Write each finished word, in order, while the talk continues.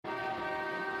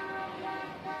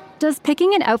Does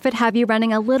picking an outfit have you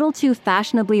running a little too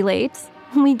fashionably late?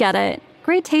 We get it.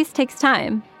 Great taste takes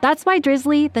time. That's why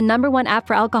Drizzly, the #1 app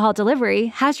for alcohol delivery,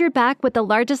 has your back with the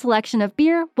largest selection of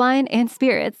beer, wine, and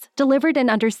spirits, delivered in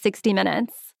under 60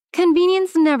 minutes.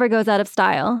 Convenience never goes out of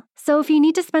style. So if you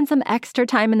need to spend some extra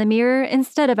time in the mirror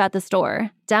instead of at the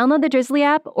store, download the Drizzly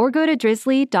app or go to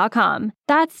drizzly.com.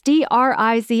 That's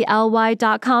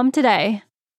DRIZLY.com today.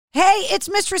 Hey, it's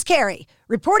Mistress Carrie,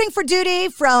 reporting for duty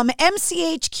from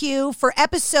MCHQ for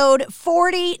episode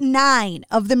 49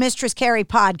 of the Mistress Carrie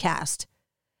podcast.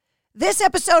 This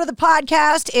episode of the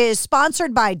podcast is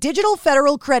sponsored by Digital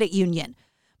Federal Credit Union,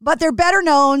 but they're better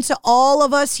known to all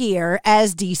of us here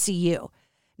as DCU.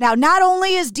 Now, not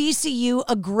only is DCU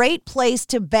a great place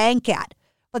to bank at,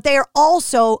 but they are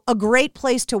also a great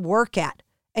place to work at.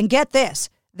 And get this,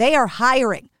 they are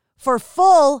hiring for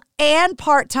full and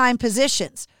part-time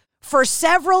positions for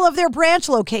several of their branch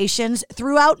locations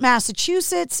throughout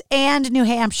Massachusetts and New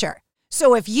Hampshire.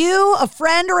 So if you, a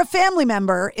friend, or a family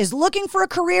member is looking for a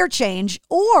career change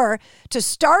or to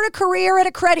start a career at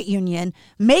a credit union,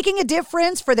 making a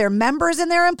difference for their members and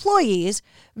their employees,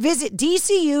 visit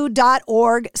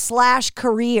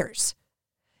dcu.org/careers.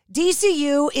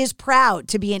 DCU is proud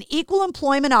to be an equal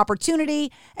employment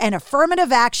opportunity and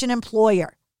affirmative action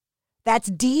employer.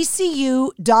 That's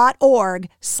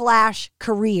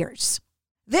dcu.org/careers.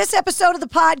 This episode of the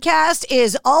podcast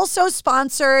is also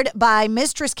sponsored by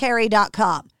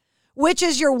MistressCarrie.com, which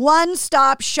is your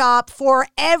one-stop shop for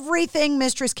everything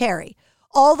Mistress Carrie.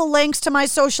 All the links to my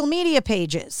social media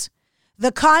pages,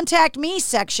 the Contact Me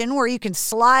section where you can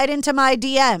slide into my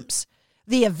DMs,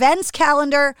 the events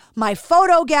calendar, my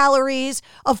photo galleries,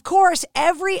 of course,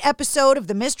 every episode of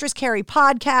the Mistress Carrie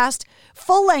podcast.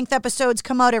 Full-length episodes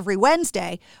come out every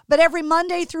Wednesday, but every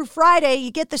Monday through Friday,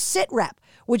 you get the Sit Rep,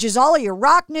 which is all of your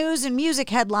rock news and music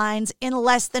headlines in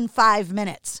less than 5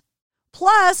 minutes.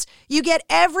 Plus, you get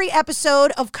every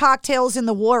episode of Cocktails in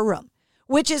the War Room,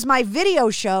 which is my video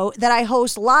show that I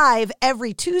host live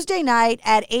every Tuesday night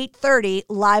at 8:30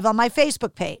 live on my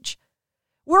Facebook page.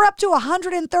 We're up to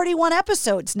 131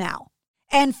 episodes now.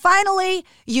 And finally,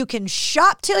 you can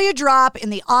shop till you drop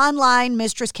in the online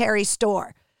Mistress Carrie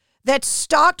store that's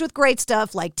stocked with great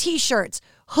stuff like t-shirts,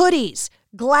 hoodies,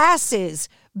 glasses,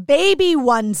 baby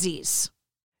onesies,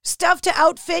 stuff to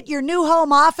outfit your new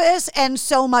home office, and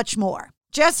so much more.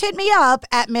 Just hit me up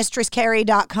at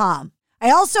MistressCarrie.com.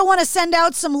 I also want to send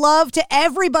out some love to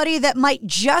everybody that might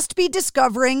just be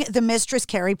discovering the Mistress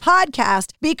Carrie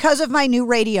podcast because of my new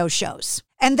radio shows.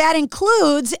 And that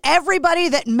includes everybody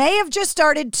that may have just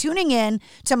started tuning in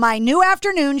to my new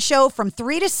afternoon show from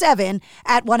 3 to 7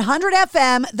 at 100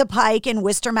 FM The Pike in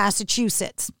Worcester,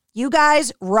 Massachusetts. You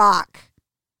guys rock.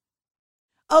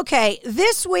 Okay,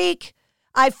 this week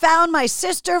I found my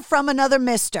sister from another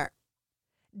mister,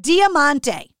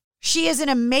 Diamante. She is an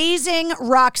amazing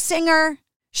rock singer.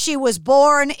 She was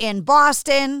born in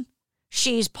Boston.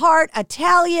 She's part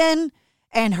Italian,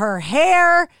 and her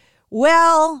hair,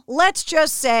 well, let's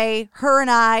just say her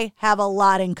and I have a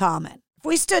lot in common. If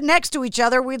we stood next to each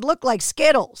other, we'd look like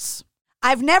Skittles.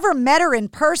 I've never met her in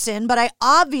person, but I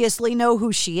obviously know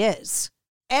who she is.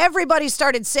 Everybody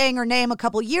started saying her name a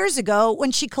couple years ago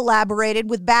when she collaborated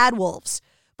with Bad Wolves,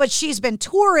 but she's been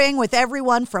touring with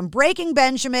everyone from Breaking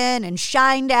Benjamin and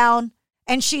Shinedown,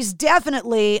 and she's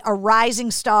definitely a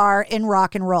rising star in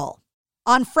rock and roll.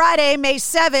 On Friday, May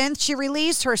 7th, she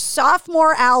released her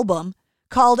sophomore album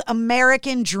called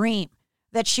American Dream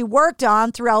that she worked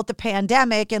on throughout the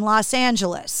pandemic in Los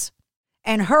Angeles.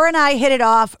 And her and I hit it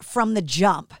off from the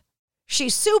jump.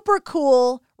 She's super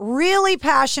cool, really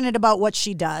passionate about what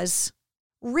she does,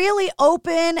 really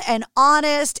open and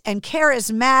honest and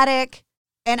charismatic.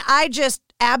 And I just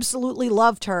absolutely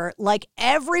loved her, like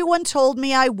everyone told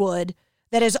me I would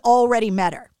that has already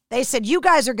met her. They said, you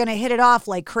guys are going to hit it off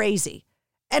like crazy.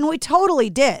 And we totally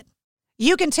did.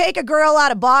 You can take a girl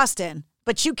out of Boston,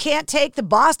 but you can't take the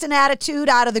Boston attitude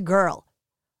out of the girl.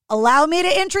 Allow me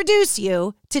to introduce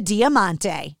you to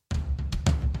Diamante.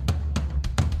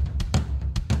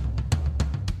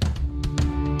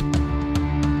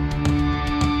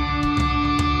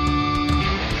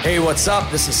 Hey, what's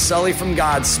up? This is Sully from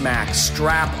Godsmack.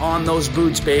 Strap on those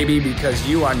boots, baby, because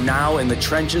you are now in the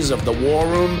trenches of the war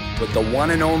room with the one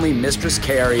and only Mistress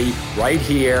Carrie right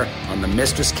here on the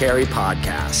Mistress Carrie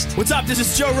podcast. What's up? This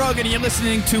is Joe Rogan, and you're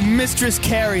listening to Mistress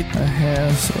Carrie. Her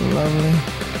hair so lovely,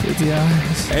 pretty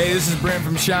eyes. Hey, this is Brent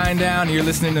from Shinedown, and you're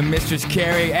listening to Mistress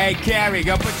Carrie. Hey, Carrie,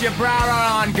 go put your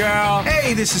bra on, girl.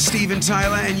 Hey, this is Steven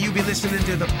Tyler, and you be listening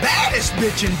to the baddest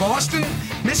bitch in Boston,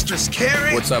 Mistress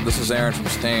Carrie. What's up? This is Aaron from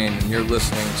Stain, and you're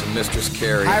listening to Mistress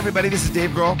Carrie. Hi, everybody. This is Dave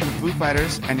Grohl from the Foo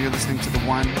Fighters, and you're listening to the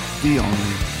one, the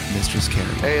only Mistress Carrie.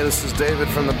 Hey, this is David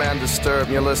from the band Disturbed,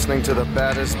 and you're listening to the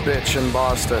baddest bitch in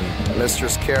Boston,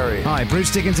 Mistress Carrie. Hi, Bruce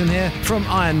Dickinson here from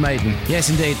Iron Maiden. Yes,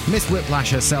 indeed, Miss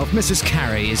Whiplash herself, Mrs.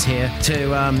 Carrie, is here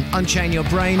to unchain your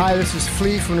brain. Hi, this is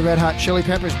Flea from the Red Hot Chili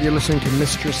Peppers. You're listening to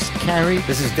Mistress Carrie.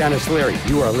 This is Dennis Leary.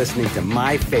 You are listening to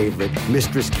my favorite,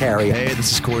 Mistress Carrie. Hey,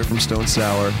 this is Corey from Stone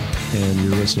Sour, and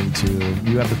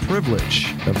you have the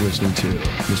privilege of listening to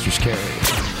Mistress Carrie.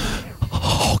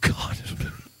 Oh, God.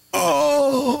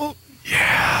 Oh,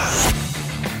 yeah.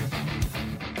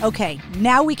 Okay,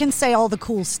 now we can say all the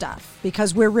cool stuff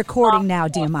because we're recording now,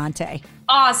 Diamante.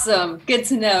 Awesome. Good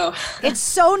to know. It's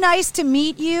so nice to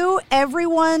meet you.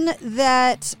 Everyone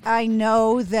that I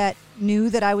know that knew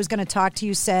that I was going to talk to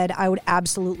you said I would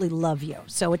absolutely love you.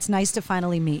 So it's nice to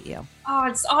finally meet you. Oh,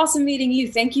 it's awesome meeting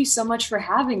you. Thank you so much for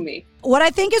having me. What I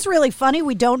think is really funny,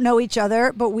 we don't know each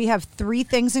other, but we have 3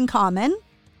 things in common.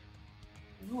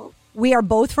 Oh. We are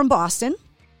both from Boston.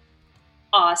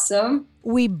 Awesome.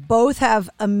 We both have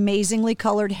amazingly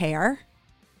colored hair.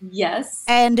 Yes.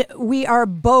 And we are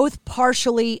both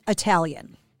partially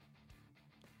Italian.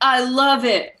 I love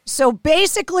it. So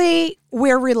basically,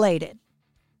 we're related.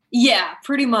 Yeah,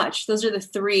 pretty much. Those are the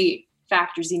 3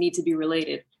 factors you need to be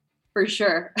related, for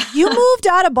sure. You moved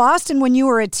out of Boston when you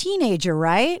were a teenager,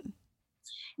 right?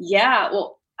 Yeah.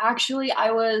 Well, actually,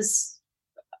 I was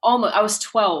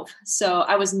 12, so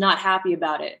I was not happy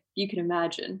about it. You can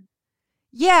imagine.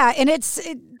 Yeah, and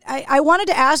I wanted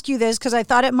to ask you this because I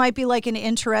thought it might be like an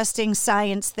interesting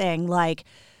science thing. Like,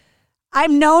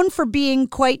 I'm known for being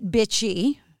quite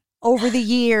bitchy over the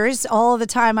years, all of the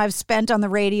time I've spent on the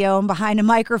radio and behind a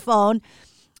microphone.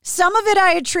 Some of it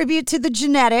I attribute to the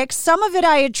genetics. Some of it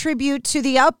I attribute to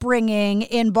the upbringing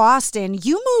in Boston.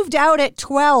 You moved out at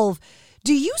 12.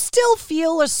 Do you still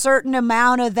feel a certain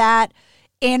amount of that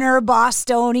inner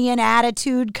Bostonian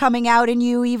attitude coming out in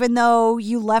you, even though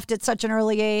you left at such an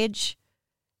early age?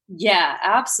 Yeah,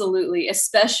 absolutely.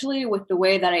 Especially with the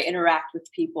way that I interact with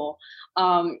people.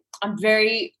 I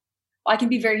can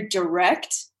be very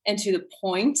direct and to the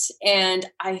point. And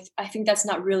I think that's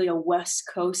not really a West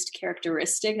Coast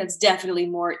characteristic. That's definitely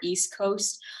more East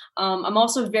Coast. I'm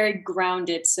also very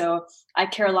grounded. So I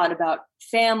care a lot about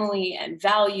family and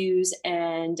values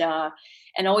and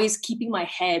always keeping my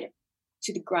head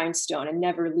to the grindstone and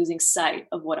never losing sight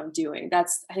of what I'm doing. I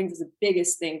think that's the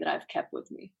biggest thing that I've kept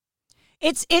with me.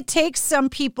 It takes some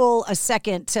people a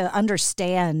second to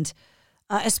understand,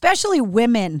 especially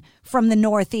women from the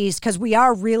Northeast, because we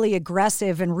are really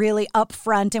aggressive and really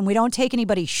upfront and we don't take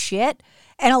anybody's shit.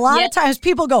 And a lot of times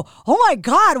people go, oh my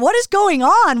God, what is going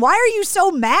on? Why are you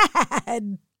so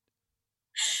mad?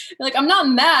 Like, I'm not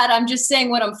mad. I'm just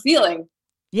saying what I'm feeling.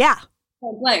 Yeah.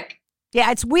 Blank. Yeah,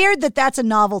 it's weird that that's a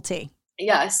novelty.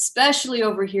 Yeah, especially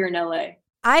over here in LA.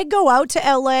 I go out to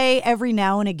LA every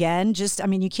now and again.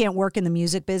 You can't work in the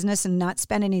music business and not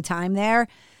spend any time there.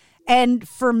 And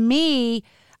for me,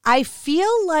 I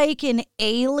feel like an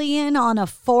alien on a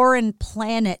foreign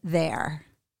planet there.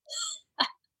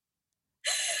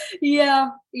 Yeah,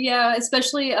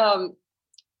 especially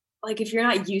like if you're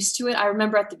not used to it. I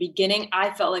remember at the beginning,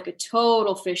 I felt like a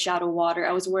total fish out of water.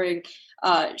 I was wearing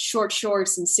short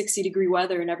shorts in 60-degree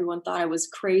weather and everyone thought I was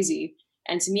crazy.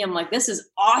 And to me, I'm like, this is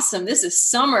awesome. This is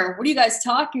summer. What are you guys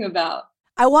talking about?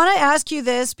 I want to ask you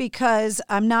this because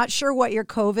I'm not sure what your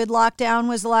COVID lockdown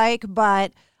was like,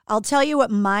 but I'll tell you what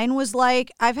mine was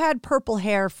like. I've had purple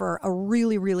hair for a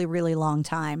really, really, really long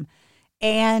time.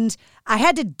 And I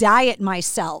had to dye it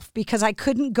myself because I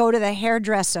couldn't go to the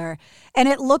hairdresser. And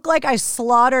it looked like I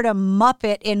slaughtered a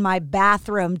Muppet in my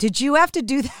bathroom. Did you have to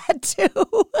do that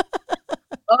too?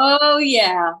 Oh,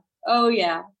 yeah.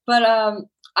 But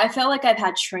I felt like I've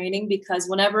had training because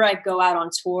whenever I go out on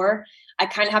tour, I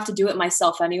kind of have to do it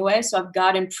myself anyway. So I've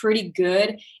gotten pretty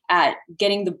good at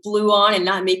getting the blue on and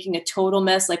not making a total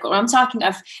mess. Like when I'm talking,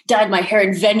 I've dyed my hair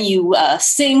in venue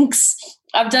sinks.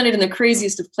 I've done it in the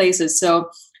craziest of places. So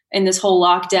in this whole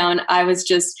lockdown, I was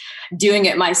just doing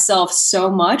it myself so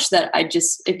much that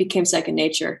it became second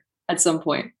nature at some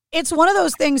point. It's one of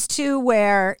those things, too,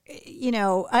 where,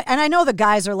 and I know the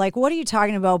guys are like, what are you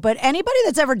talking about? But anybody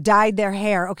that's ever dyed their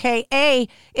hair, okay, A,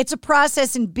 it's a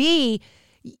process, and B,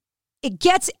 it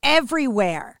gets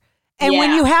everywhere. And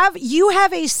when you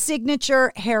have a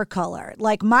signature hair color,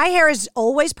 like my hair is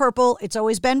always purple. It's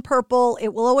always been purple.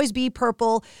 It will always be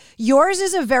purple. Yours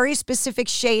is a very specific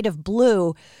shade of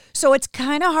blue. So it's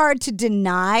kind of hard to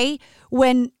deny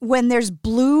when there's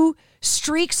blue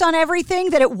streaks on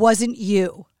everything that it wasn't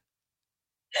you.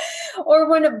 Or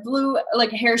when a blue,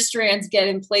 like hair strands get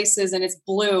in places and it's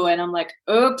blue and I'm like,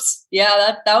 oops,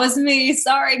 yeah, that was me.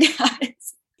 Sorry,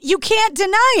 guys. You can't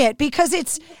deny it because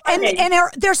it's, and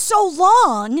they're so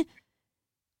long.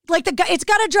 Like it's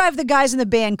got to drive the guys in the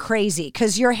band crazy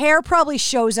because your hair probably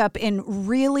shows up in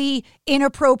really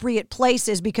inappropriate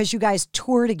places because you guys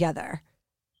tour together.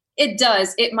 It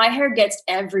does. My hair gets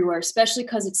everywhere, especially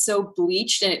because it's so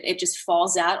bleached and it just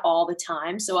falls out all the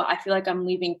time. So I feel like I'm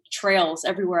leaving trails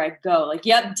everywhere I go. Like,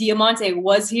 yep, Diamante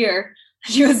was here.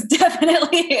 She was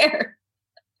definitely here.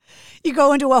 You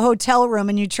go into a hotel room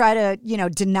and you try to,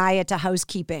 deny it to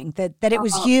housekeeping that it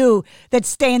was you that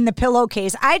stained the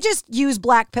pillowcase. I just use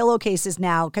black pillowcases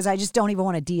now because I just don't even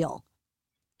want to deal.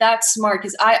 That's smart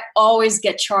because I always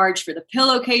get charged for the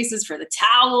pillowcases, for the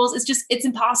towels. It's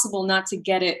impossible not to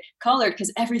get it colored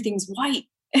because everything's white.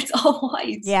 It's all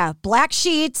white. Yeah. Black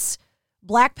sheets,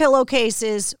 black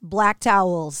pillowcases, black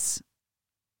towels.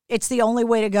 It's the only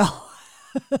way to go.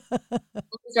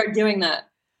 Start doing that.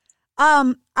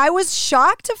 I was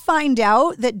shocked to find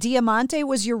out that Diamante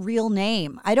was your real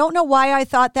name. I don't know why I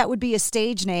thought that would be a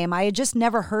stage name. I had just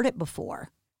never heard it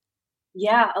before.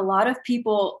 Yeah, a lot of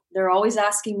people, they're always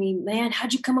asking me, man,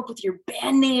 how'd you come up with your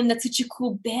band name? That's such a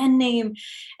cool band name.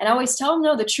 And I always tell them,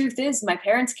 no, the truth is my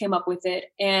parents came up with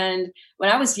it. And when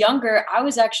I was younger, I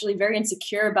was actually very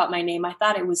insecure about my name. I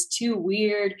thought it was too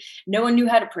weird. No one knew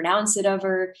how to pronounce it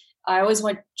ever. I always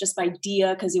went just by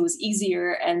Dia because it was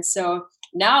easier. And so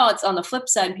now it's on the flip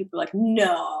side and people are like,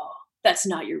 no, that's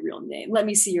not your real name. Let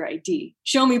me see your ID.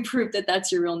 Show me proof that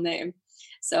that's your real name.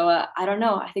 So I don't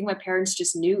know. I think my parents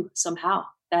just knew somehow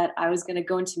that I was going to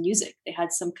go into music. They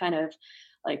had some kind of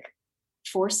like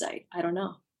foresight. I don't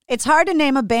know. It's hard to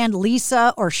name a band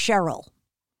Lisa or Cheryl.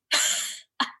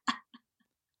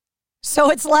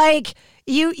 So it's like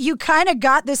you kind of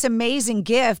got this amazing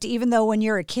gift, even though when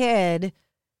you're a kid,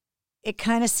 it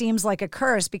kind of seems like a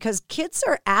curse because kids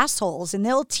are assholes and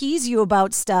they'll tease you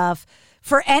about stuff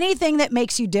for anything that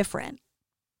makes you different.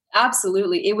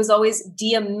 Absolutely. It was always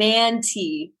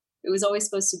Diamante. It was always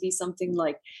supposed to be something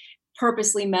like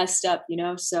purposely messed up,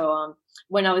 So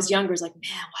when I was younger, I was like,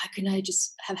 man, why couldn't I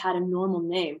just have had a normal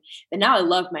name? And now I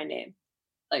love my name,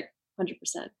 like 100%.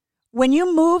 When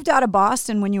you moved out of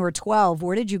Boston when you were 12,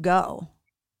 where did you go?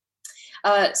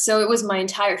 So it was my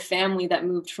entire family that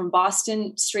moved from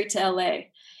Boston straight to LA.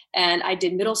 And I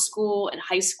did middle school and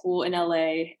high school in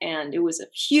LA. And it was a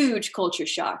huge culture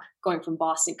shock going from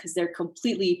Boston because they're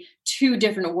completely two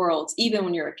different worlds, even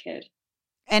when you're a kid.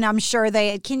 And I'm sure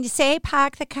can you say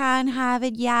park the car and have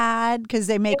it yard? Because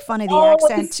they make fun of the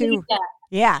accent too.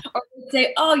 Yeah. Or they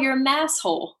say, oh, you're a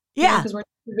masshole. Yeah. Because we're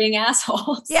being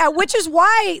assholes. Yeah, which is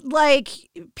why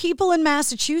people in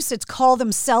Massachusetts call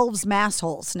themselves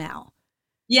massholes now.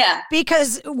 Yeah.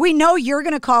 Because we know you're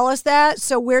going to call us that,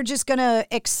 so we're just going to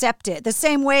accept it. The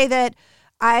same way that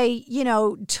I,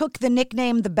 took the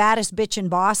nickname the baddest bitch in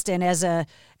Boston as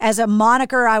a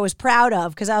moniker I was proud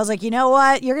of because I was like, you know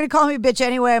what? You're going to call me a bitch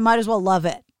anyway. I might as well love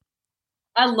it.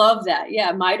 I love that.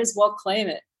 Yeah, might as well claim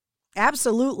it.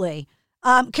 Absolutely.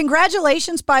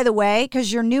 Congratulations, by the way,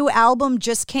 because your new album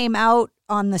just came out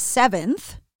on the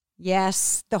 7th.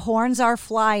 Yes, the horns are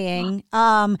flying.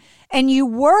 And you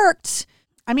worked...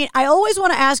 I always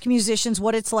want to ask musicians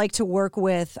what it's like to work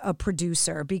with a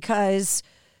producer because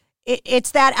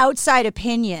it's that outside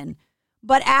opinion.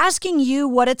 But asking you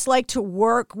what it's like to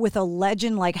work with a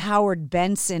legend like Howard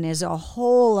Benson is a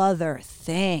whole other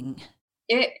thing.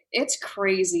 It's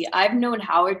crazy. I've known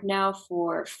Howard now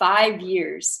for 5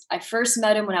 years. I first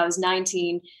met him when I was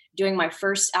 19, doing my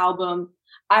first album.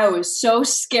 I was so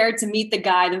scared to meet the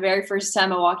guy the very first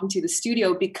time I walked into the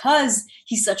studio because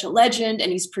he's such a legend and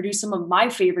he's produced some of my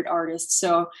favorite artists.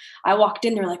 So I walked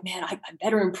in there like, man, I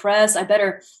better impress. I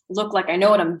better look like I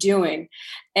know what I'm doing.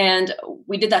 And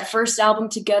we did that first album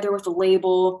together with the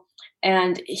label.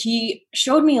 And he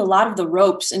showed me a lot of the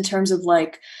ropes in terms of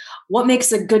like, what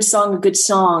makes a good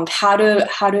song, how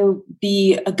to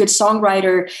be a good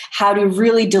songwriter, how to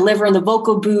really deliver in the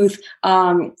vocal booth.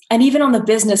 And even on the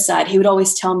business side, he would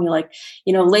always tell me like,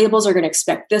 labels are going to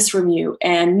expect this from you.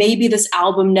 And maybe this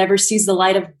album never sees the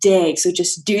light of day. So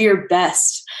just do your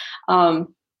best. And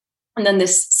then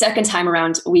this second time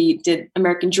around, we did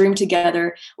American Dream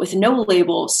together with no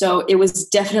label. So it was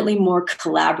definitely more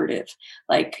collaborative.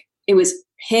 Like it was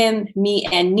him, me,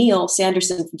 and Neil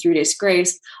Sanderson from 3 Days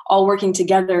Grace all working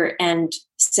together and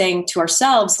saying to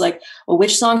ourselves, like, well,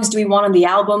 which songs do we want on the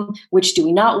album? Which do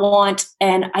we not want?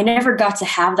 And I never got to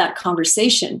have that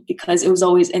conversation because it was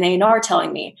always an A&R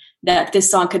telling me that this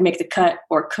song could make the cut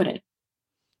or couldn't.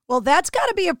 Well, that's got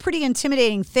to be a pretty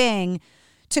intimidating thing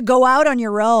to go out on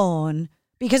your own,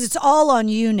 because it's all on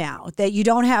you now that you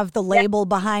don't have the label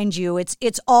behind you.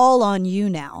 It's all on you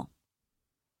now.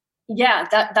 Yeah,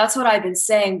 that's what I've been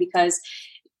saying, because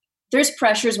there's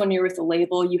pressures when you're with a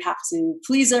label. You have to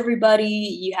please everybody.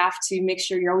 You have to make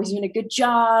sure you're always doing a good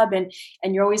job, and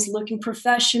you're always looking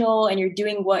professional, and you're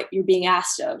doing what you're being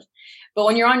asked of. But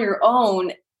when you're on your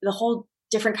own, the whole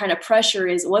different kind of pressure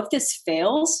is, well, if this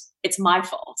fails, it's my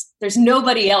fault. There's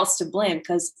nobody else to blame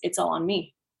because it's all on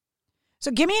me. So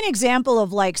give me an example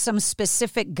of like some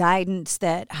specific guidance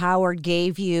that Howard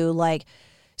gave you, like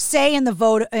say in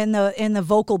the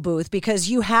vocal booth, because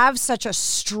you have such a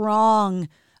strong,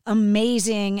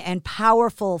 amazing, and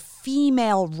powerful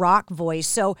female rock voice.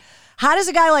 So how does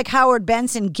a guy like Howard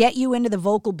Benson get you into the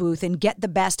vocal booth and get the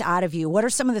best out of you? What are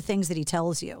some of the things that he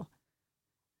tells you?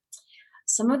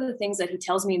 Some of the things that he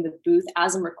tells me in the booth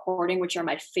as I'm recording, which are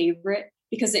my favorite,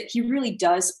 because he really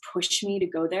does push me to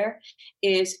go there,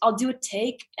 is I'll do a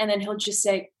take and then he'll just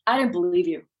say, I didn't believe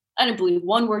you. I didn't believe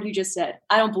one word you just said.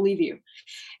 I don't believe you.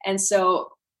 And so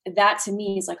that to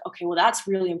me is like, okay, well, that's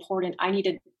really important. I need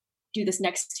to do this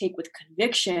next take with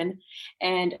conviction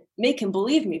and make him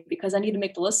believe me, because I need to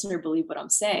make the listener believe what I'm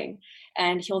saying.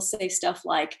 And he'll say stuff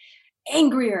like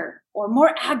angrier or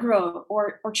more aggro,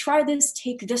 or try this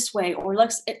take this way, or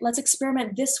let's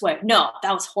experiment this way. No,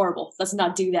 that was horrible. Let's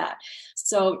not do that.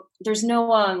 So there's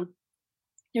no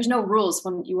rules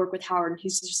when you work with Howard.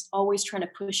 He's just always trying to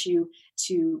push you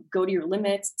to go to your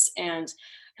limits, and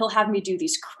he'll have me do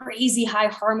these crazy high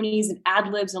harmonies and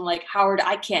ad libs. I'm like, Howard,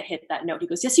 I can't hit that note. He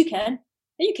goes, yes, you can.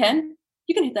 Yeah, you can.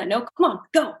 You can hit that note. Come on,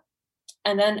 go.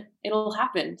 And then it'll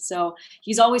happen. So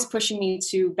he's always pushing me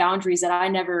to boundaries that I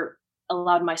never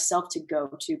allowed myself to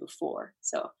go to before.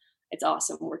 So it's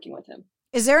awesome working with him.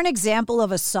 Is there an example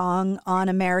of a song on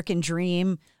American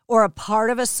Dream, or a part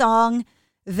of a song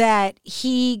that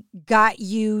he got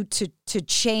you to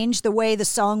change the way the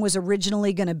song was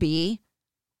originally going to be?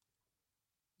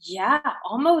 Yeah,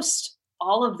 almost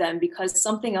all of them, because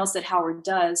something else that Howard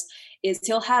does is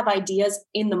he'll have ideas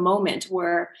in the moment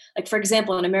where, like, for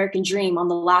example, in American Dream, on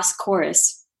the last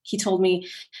chorus, he told me,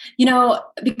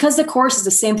 because the chorus is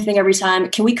the same thing every time,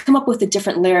 can we come up with a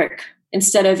different lyric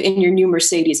instead of in your new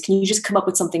Mercedes? Can you just come up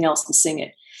with something else and sing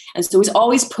it? And so he's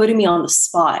always putting me on the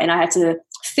spot, and I had to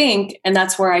think, and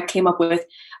that's where I came up with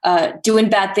doing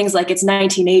bad things like it's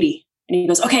 1980. And he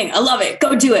goes, okay, I love it.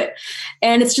 Go do it.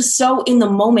 And it's just so in the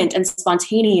moment and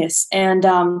spontaneous. And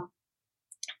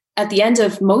at the end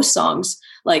of most songs,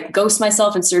 like Ghost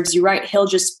Myself and Serves You Right, he'll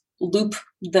just loop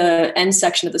the end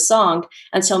section of the song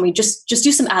and tell me, just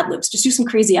do some ad libs, just do some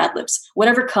crazy ad libs,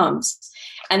 whatever comes.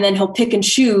 And then he'll pick and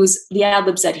choose the ad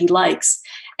libs that he likes.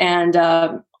 And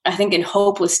I think in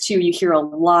Hopeless too, you hear a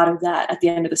lot of that at the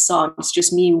end of the song. It's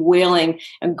just me wailing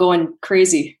and going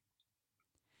crazy.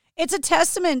 It's a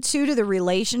testament too to the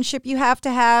relationship you have to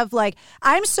have. Like,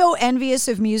 I'm so envious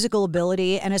of musical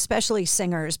ability, and especially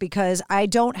singers, because I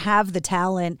don't have the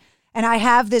talent, and I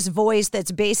have this voice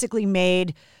that's basically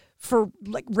made for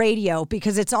like radio,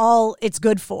 because it's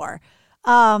good for.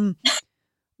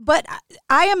 But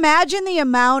I imagine the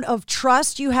amount of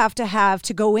trust you have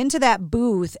to go into that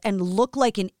booth and look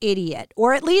like an idiot,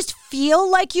 or at least feel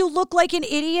like you look like an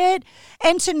idiot,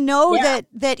 and to know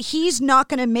that he's not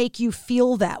going to make you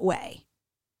feel that way.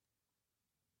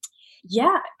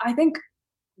 Yeah, I think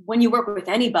when you work with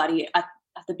anybody at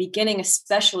the beginning,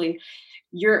 especially,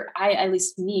 at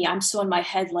least me, I'm so in my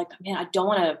head, like, man, I don't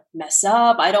want to mess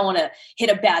up. I don't want to hit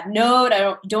a bad note.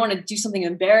 I don't want to do something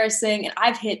embarrassing. And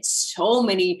I've hit so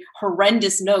many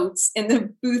horrendous notes in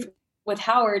the booth with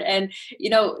Howard, and,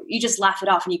 you just laugh it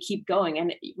off and you keep going.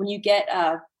 And when you get,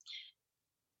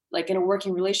 like in a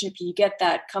working relationship, you get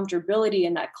that comfortability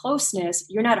and that closeness,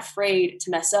 you're not afraid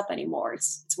to mess up anymore.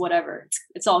 It's whatever.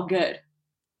 It's all good.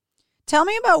 Tell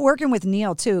me about working with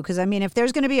Neil too, because I mean, if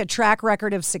there's going to be a track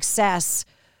record of success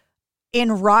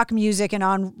in rock music and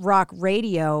on rock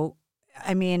radio,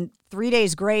 I mean, 3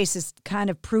 Days Grace is kind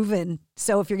of proven.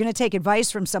 So if you're going to take advice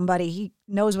from somebody, he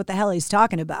knows what the hell he's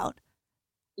talking about.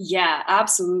 Yeah,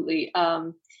 absolutely.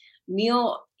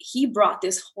 Neil, he brought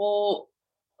this whole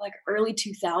like early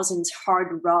 2000s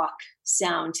hard rock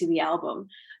sound to the album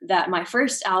that my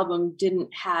first album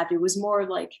didn't have. It was more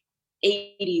like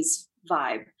 80s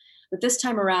vibe. But this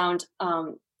time around,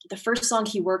 the first song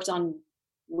he worked on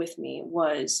with me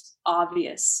was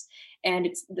Obvious.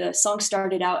 And the song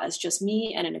started out as just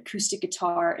me and an acoustic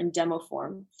guitar in demo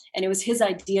form. And it was his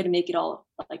idea to make it all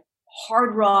like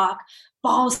hard rock,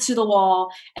 balls to the wall.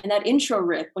 And that intro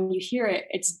riff, when you hear it,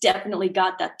 it's definitely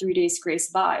got that 3 Days Grace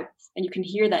vibe. And you can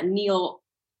hear that Neil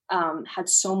had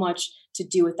so much to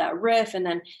do with that riff. And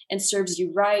then And Serves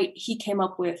You Right, he came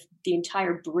up with the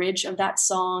entire bridge of that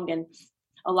song and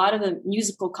a lot of the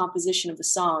musical composition of the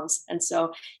songs. And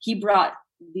so he brought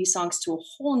these songs to a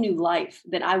whole new life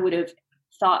that I would have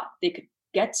thought they could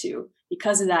get to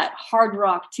because of that hard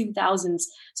rock 2000s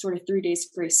sort of 3 Days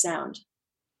Grace sound.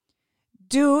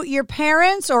 Do your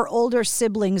parents or older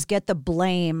siblings get the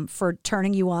blame for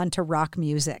turning you on to rock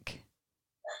music?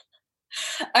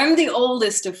 I'm the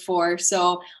oldest of four,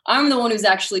 so I'm the one who's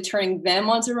actually turning them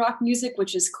onto rock music,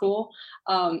 which is cool.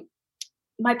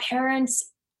 My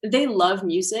parents, they love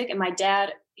music, and my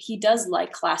dad, he does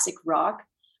like classic rock,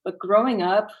 but growing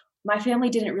up, my family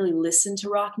didn't really listen to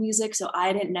rock music, so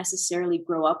I didn't necessarily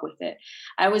grow up with it.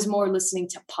 I was more listening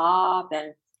to pop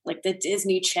and like the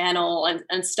Disney Channel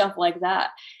and stuff like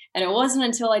that. And it wasn't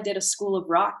until I did a School of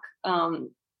Rock,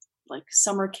 like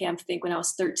summer camp thing when I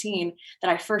was 13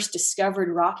 that I first discovered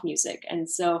rock music. And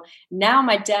so now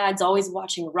my dad's always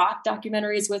watching rock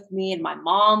documentaries with me, and my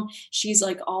mom, she's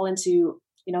like all into,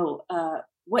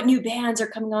 what new bands are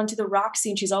coming onto the rock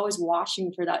scene. She's always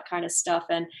watching for that kind of stuff.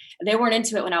 And they weren't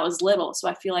into it when I was little. So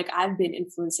I feel like I've been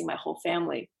influencing my whole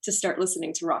family to start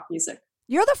listening to rock music.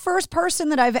 You're the first person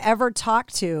that I've ever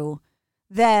talked to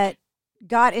that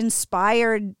got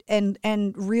inspired and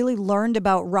really learned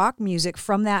about rock music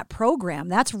from that program.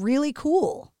 That's really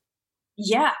cool.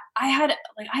 Yeah, I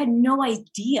had no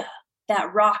idea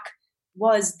that rock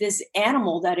was this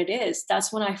animal that it is.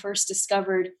 That's when I first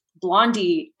discovered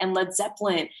Blondie and Led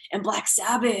Zeppelin and Black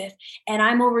Sabbath. And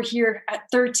I'm over here at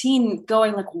 13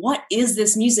 going like, what is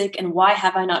this music and why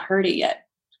have I not heard it yet?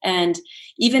 And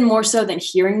even more so than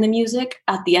hearing the music,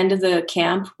 at the end of the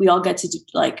camp, we all get to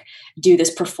do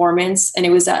this performance. And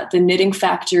it was at the Knitting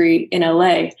Factory in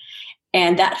LA.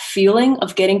 And that feeling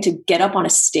of getting to get up on a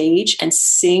stage and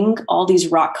sing all these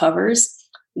rock covers,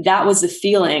 that was the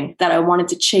feeling that I wanted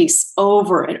to chase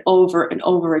over and over and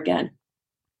over again.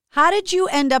 How did you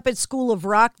end up at School of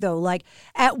Rock, though? Like,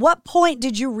 at what point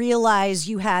did you realize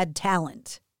you had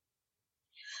talent?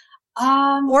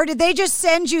 Or did they just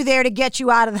send you there to get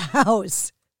you out of the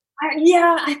house?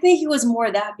 I think it was more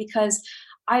that because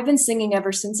I've been singing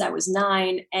ever since I was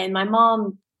 9, and my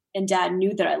mom and dad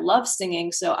knew that I loved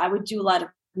singing, so I would do a lot of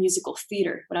musical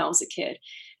theater when I was a kid.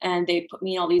 And they put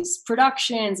me in all these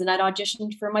productions, and I'd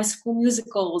auditioned for my school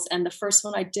musicals. And the first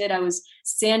one I did, I was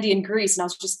Sandy in Grease, and I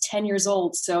was just 10 years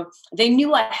old. So they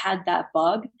knew I had that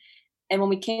bug. And when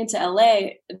we came to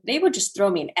LA, they would just throw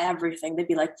me in everything. They'd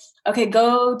be like, okay,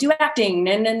 go do acting.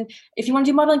 And then if you want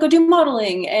to do modeling, go do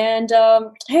modeling. And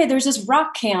hey, there's this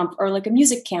rock camp or like a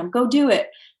music camp, go do it.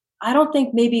 I don't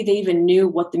think maybe they even knew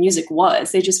what the music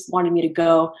was. They just wanted me to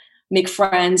go make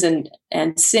friends and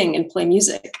sing and play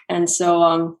music. And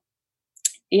so,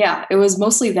 it was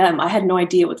mostly them. I had no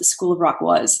idea what the School of Rock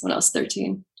was when I was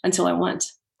 13 until I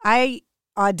went. I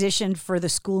auditioned for the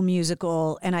school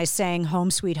musical and I sang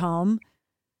Home Sweet Home,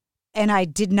 and I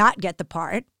did not get the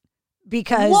part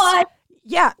because... What?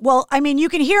 Yeah, well, I mean, you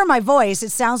can hear my voice. It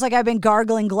sounds like I've been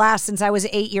gargling glass since I was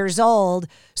 8 years old.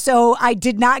 So I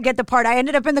did not get the part. I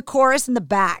ended up in the chorus in the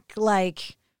back.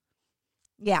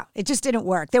 Yeah, it just didn't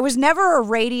work. There was never a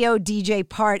radio DJ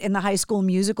part in the High School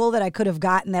Musical that I could have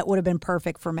gotten that would have been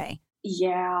perfect for me.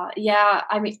 Yeah.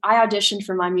 I mean, I auditioned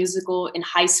for my musical in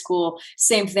high school.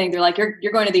 Same thing. They're like,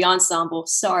 you're going to the ensemble.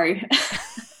 Sorry.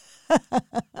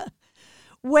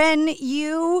 When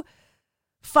you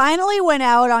finally went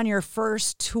out on your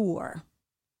first tour,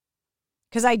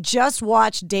 because I just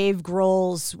watched Dave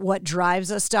Grohl's What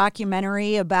Drives Us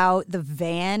documentary about the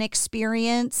van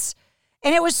experience,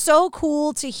 and it was so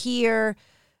cool to hear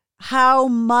how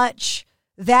much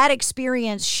that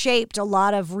experience shaped a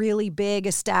lot of really big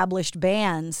established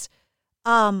bands.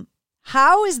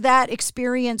 How is that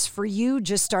experience for you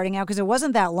just starting out? Because it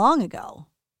wasn't that long ago.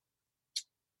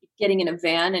 Getting in a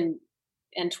van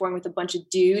and touring with a bunch of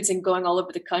dudes and going all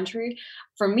over the country.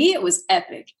 For me, it was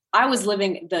epic. I was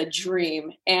living the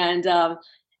dream. And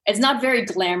it's not very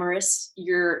glamorous.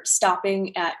 You're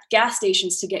stopping at gas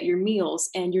stations to get your meals,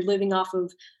 and you're living off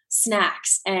of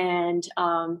snacks, and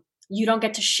you don't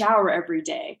get to shower every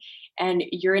day. And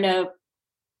you're in a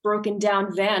broken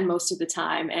down van most of the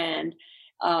time. And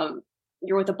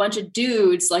you're with a bunch of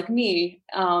dudes like me.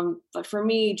 But for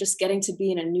me, just getting to be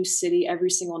in a new city every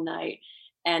single night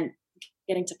and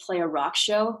getting to play a rock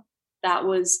show, that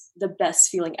was the best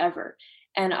feeling ever.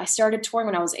 And I started touring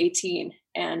when I was 18.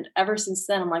 And ever since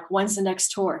then, I'm like, when's the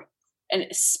next tour? And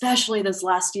especially this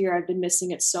last year, I've been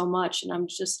missing it so much. And I'm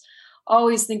just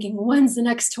always thinking, when's the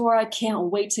next tour? I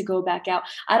can't wait to go back out.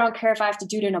 I don't care if I have to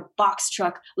do it in a box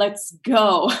truck. Let's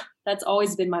go. That's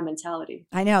always been my mentality.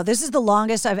 I know. This is the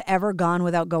longest I've ever gone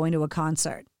without going to a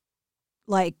concert.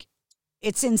 Like,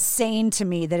 it's insane to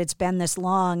me that it's been this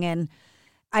long. And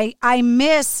I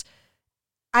miss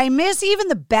even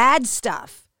the bad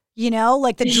stuff, you know,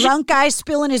 like the drunk guy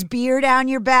spilling his beer down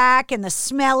your back and the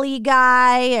smelly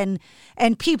guy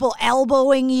and people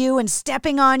elbowing you and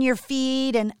stepping on your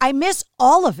feet. And I miss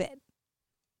all of it.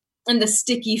 And the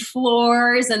sticky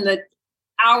floors and the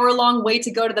hour-long wait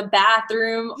to go to the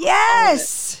bathroom.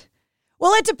 Yes.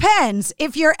 Well, it depends.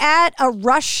 If you're at a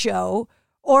Rush show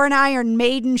or an Iron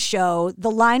Maiden show, the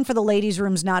line for the ladies'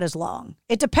 room's not as long.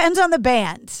 It depends on the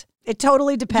band. It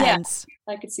totally depends.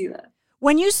 Yeah, I could see that.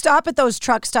 When you stop at those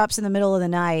truck stops in the middle of the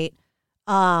night,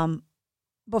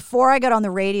 before I got on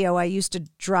the radio, I used to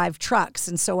drive trucks.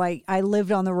 And so I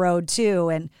lived on the road too.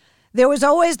 And there was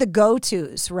always the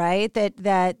go-tos, right?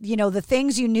 That, you know, the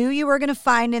things you knew you were going to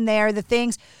find in there, the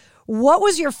things. What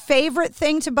was your favorite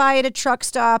thing to buy at a truck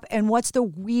stop? And what's the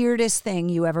weirdest thing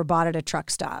you ever bought at a truck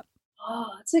stop? Oh,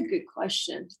 that's a good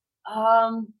question.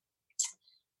 I'm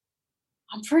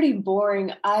pretty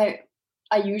boring. I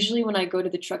usually, when I go to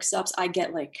the truck stops, I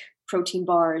get like protein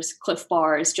bars, Cliff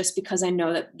bars, just because I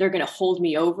know that they're going to hold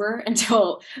me over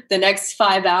until the next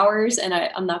 5 hours, and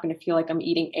I'm not going to feel like I'm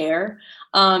eating air.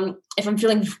 If I'm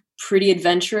feeling pretty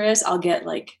adventurous, I'll get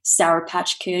like Sour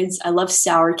Patch Kids. I love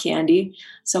sour candy,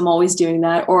 so I'm always doing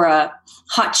that. Or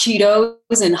hot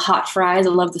Cheetos and hot fries. I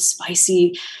love the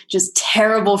spicy, just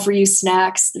terrible for you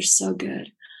snacks. They're so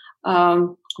good.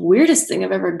 Weirdest thing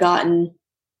I've ever gotten.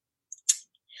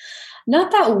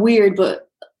 Not that weird, but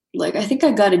like I think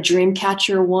I got a dream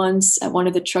catcher once at one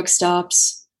of the truck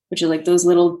stops, which are like those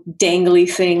little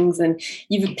dangly things, and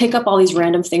you pick up all these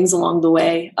random things along the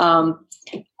way.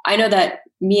 I know that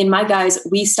me and my guys,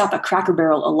 we stop at Cracker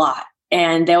Barrel a lot,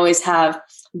 and they always have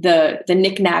the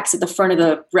knickknacks at the front of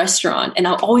the restaurant, and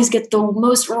I'll always get the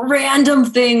most random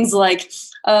things like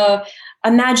a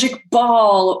magic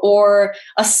ball or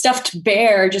a stuffed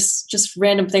bear, just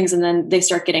random things, and then they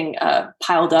start getting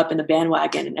piled up in the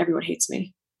bandwagon, and everyone hates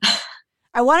me.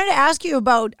 I wanted to ask you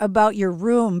about your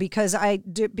room because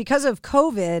because of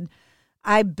COVID,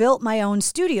 I built my own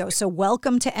studio. So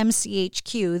welcome to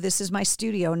MCHQ. This is my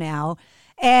studio now.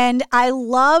 And I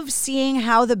love seeing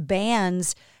how the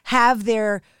bands have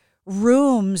their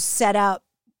rooms set up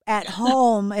at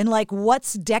home and like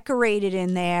what's decorated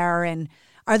in there. And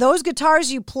are those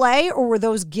guitars you play, or were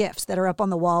those gifts that are up on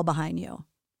the wall behind you?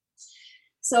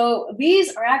 So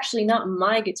these are actually not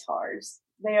my guitars.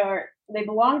 They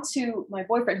belong to my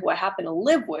boyfriend, who I happen to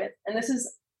live with. And this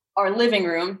is our living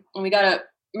room. And we got a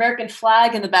American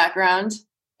flag in the background.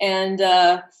 And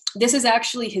this is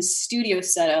actually his studio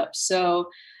setup. So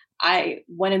I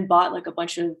went and bought like a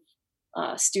bunch of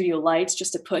studio lights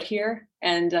just to put here.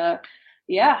 And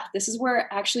this is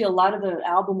where actually a lot of the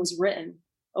album was written,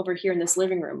 over here in this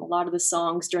living room. A lot of the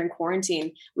songs during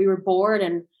quarantine, we were bored,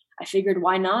 and I figured,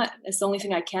 why not? It's the only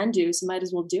thing I can do, so might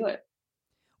as well do it.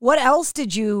 What else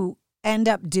did you end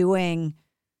up doing?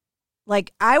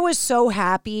 Like, I was so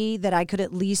happy that I could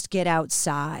at least get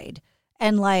outside.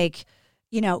 And like,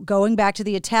 you know, going back to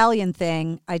the Italian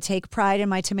thing, I take pride in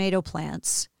my tomato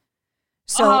plants.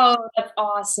 So, that's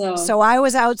awesome. So I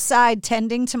was outside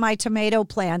tending to my tomato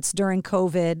plants during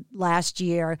COVID last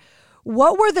year.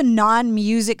 What were the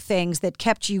non-music things that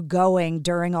kept you going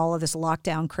during all of this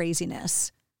lockdown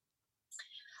craziness?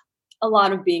 A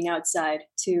lot of being outside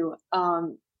too.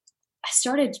 I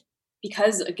started,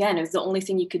 because again, it was the only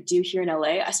thing you could do here in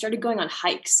LA. I started going on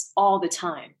hikes all the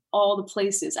time, all the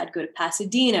places. I'd go to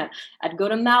Pasadena, I'd go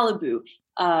to Malibu,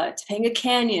 Topanga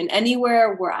Canyon,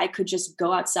 anywhere where I could just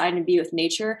go outside and be with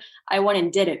nature. I went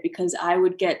and did it because I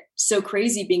would get so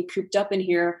crazy being cooped up in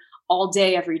here all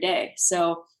day, every day.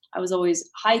 So I was always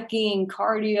hiking,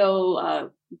 cardio,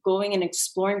 going and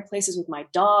exploring places with my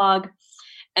dog.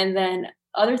 And then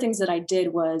other things that I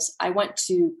did was I went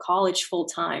to college full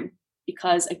time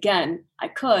because, again, I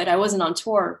wasn't on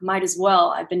tour, might as well.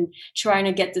 I've been trying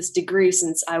to get this degree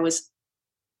since I was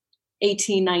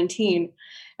 18, 19.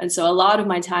 And so a lot of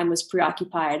my time was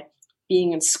preoccupied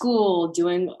being in school,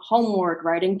 doing homework,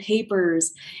 writing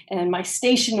papers, and my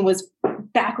station was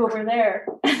back over there.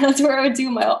 That's where I would do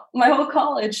my whole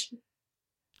college.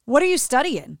 What are you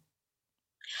studying?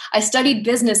 I studied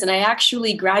business, and I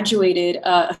actually graduated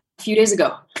a few days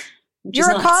ago.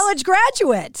 You're a college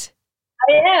graduate.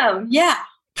 I am, yeah.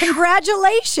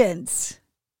 Congratulations.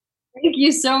 Thank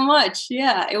you so much.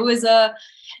 Yeah, it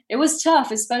was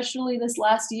tough, especially this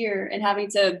last year, and having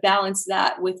to balance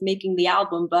that with making the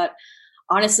album. But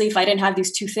honestly, if I didn't have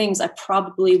these two things, I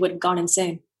probably would have gone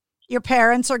insane. Your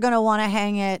parents are going to want to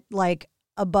hang it like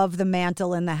above the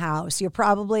mantle in the house. You're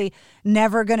probably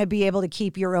never going to be able to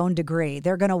keep your own degree.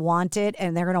 They're going to want it,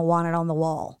 and they're going to want it on the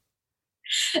wall.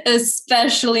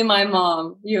 Especially my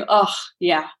mom.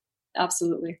 Yeah,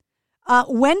 absolutely.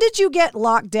 When did you get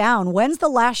locked down? When's the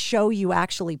last show you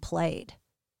actually played?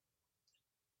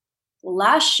 The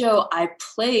last show I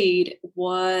played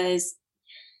was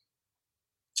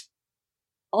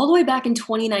all the way back in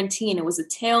 2019. It was the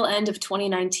tail end of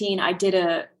 2019. I did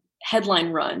a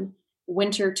headline run,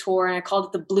 winter tour, and I called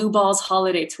it the Blue Balls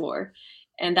Holiday Tour.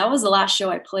 And that was the last show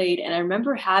I played. And I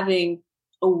remember having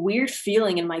a weird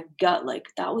feeling in my gut, like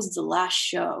that was the last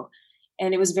show.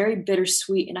 And it was very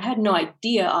bittersweet. And I had no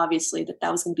idea, obviously,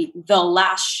 that was going to be the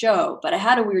last show, but I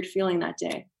had a weird feeling that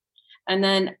day. And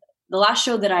then the last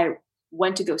show that I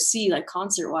went to go see, like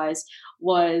concert-wise,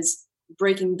 was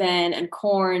Breaking Ben and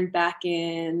Korn back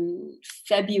in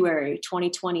February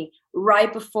 2020,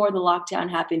 right before the lockdown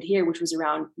happened here, which was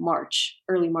around March,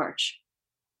 early March.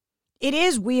 It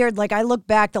is weird. Like, I look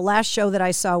back, the last show that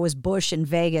I saw was Bush in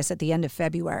Vegas at the end of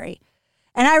February.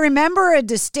 And I remember a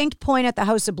distinct point at the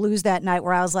House of Blues that night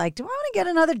where I was like, do I want to get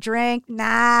another drink? Nah,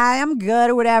 I'm good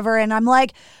or whatever. And I'm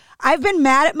like, I've been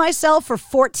mad at myself for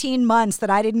 14 months that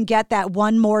I didn't get that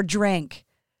one more drink.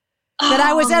 That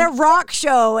I was at a rock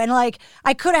show and like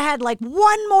I could have had like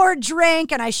one more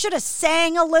drink and I should have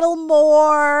sang a little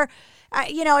more.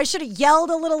 I should have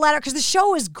yelled a little louder because the show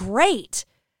was great.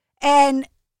 And,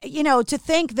 to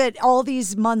think that all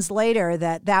these months later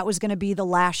that was going to be the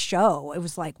last show, it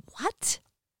was like, what?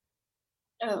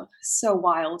 Oh, so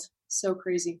wild. So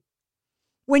crazy.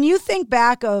 When you think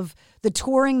back of the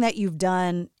touring that you've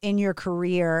done in your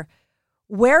career,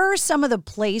 where are some of the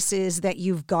places that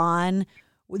you've gone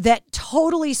that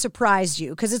totally surprised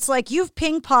you? Because it's like you've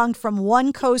ping-ponged from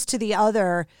one coast to the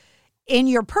other in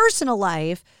your personal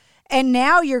life, and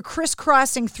now you're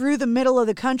crisscrossing through the middle of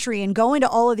the country and going to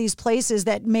all of these places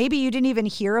that maybe you didn't even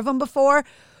hear of them before.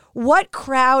 What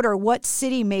crowd or what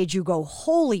city made you go,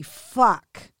 holy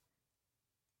fuck?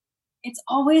 It's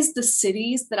always the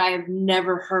cities that I have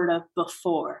never heard of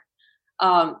before.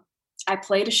 I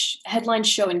played a headline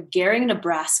show in Gering,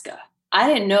 Nebraska. I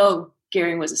didn't know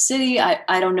Gering was a city.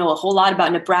 I don't know a whole lot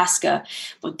about Nebraska,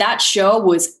 but that show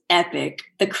was epic.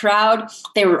 The crowd,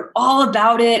 they were all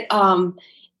about it.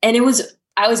 And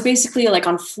I was basically like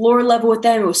on floor level with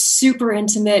them. It was super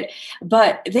intimate,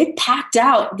 but they packed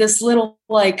out this little,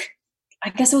 like, I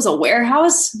guess it was a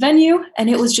warehouse venue, and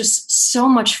it was just so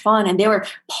much fun. And they were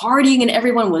partying and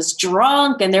everyone was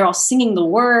drunk and they're all singing the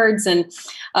words and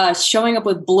showing up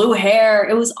with blue hair.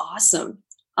 It was awesome.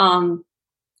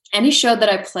 Any show that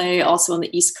I play also on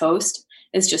the East Coast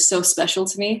is just so special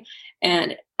to me.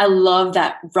 And I love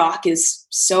that rock is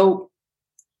so,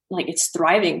 like, it's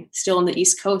thriving still on the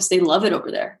East Coast. They love it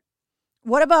over there.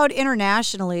 What about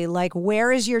internationally? Like,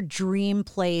 where is your dream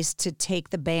place to take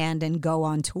the band and go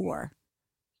on tour?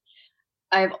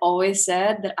 I've always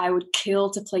said that I would kill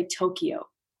to play Tokyo.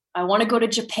 I want to go to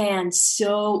Japan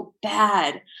so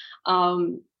bad.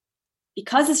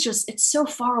 Because it's so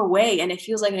far away and it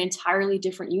feels like an entirely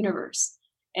different universe.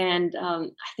 And I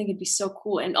think it'd be so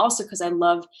cool. And also because I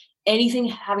love anything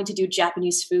having to do with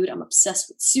Japanese food. I'm obsessed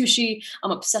with sushi.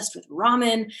 I'm obsessed with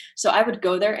ramen. So I would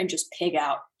go there and just pig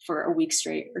out for a week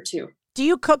straight or two. Do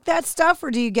you cook that stuff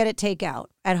or do you get it takeout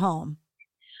at home?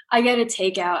 I get it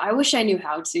takeout. I wish I knew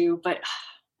how to, but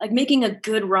like making a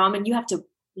good ramen, you have to,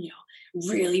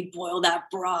 really boil that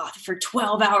broth for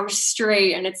 12 hours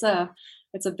straight. And it's a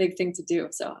big thing to do.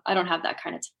 So I don't have that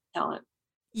kind of talent.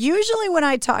 Usually when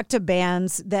I talk to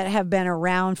bands that have been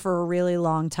around for a really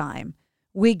long time,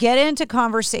 we get into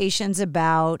conversations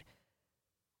about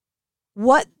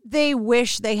what they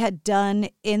wish they had done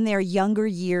in their younger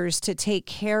years to take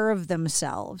care of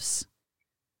themselves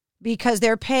because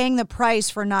they're paying the price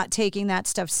for not taking that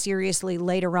stuff seriously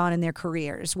later on in their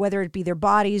careers, whether it be their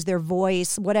bodies, their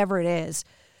voice, whatever it is.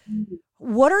 Mm-hmm.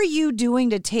 What are you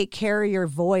doing to take care of your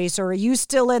voice? Or are you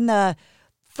still in the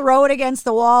throw it against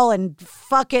the wall and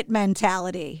fuck it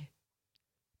mentality?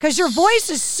 Because your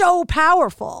voice is so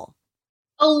powerful.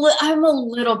 I'm a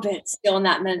little bit still in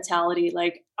that mentality.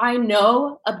 Like, I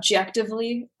know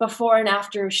objectively before and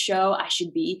after a show, I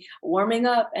should be warming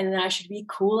up and then I should be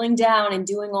cooling down and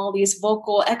doing all these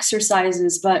vocal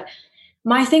exercises. But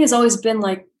my thing has always been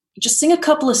like, just sing a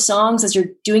couple of songs as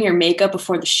you're doing your makeup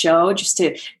before the show, just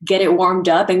to get it warmed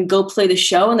up and go play the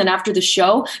show. And then after the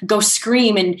show, go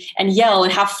scream and yell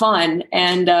and have fun.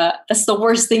 And that's the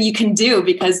worst thing you can do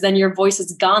because then your voice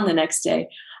is gone the next day.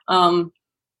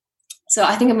 So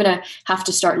I think I'm going to have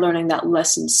to start learning that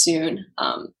lesson soon.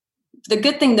 The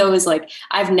good thing though, is like,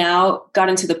 I've now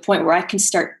gotten to the point where I can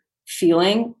start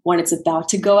feeling when it's about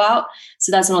to go out.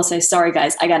 So that's when I'll say, sorry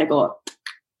guys, I got to go up,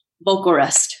 vocal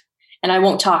rest. And I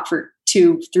won't talk for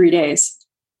 2-3 days.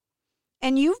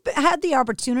 And you've had the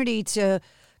opportunity to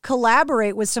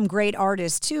collaborate with some great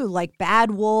artists too, like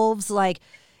Bad Wolves. Like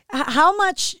how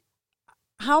much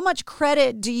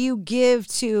credit do you give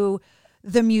to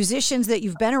the musicians that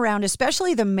you've been around,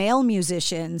 especially the male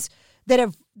musicians that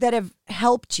have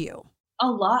helped you? A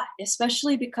lot,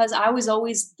 especially because I was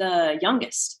always the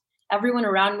youngest. Everyone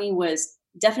around me was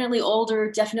definitely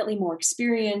older, definitely more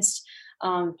experienced,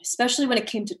 especially when it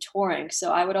came to touring.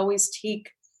 So I would always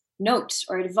take notes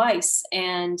or advice,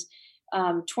 and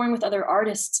touring with other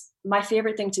artists, my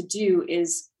favorite thing to do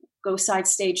is go side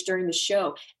stage during the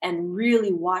show and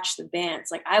really watch the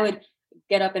bands. Like I would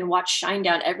get up and watch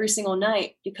Shinedown every single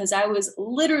night because I was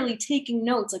literally taking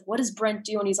notes. Like, what does Brent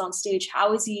do when he's on stage?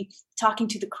 How is he talking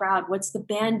to the crowd? What's the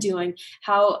band doing?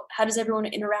 How does everyone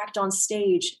interact on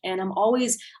stage? And I'm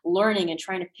always learning and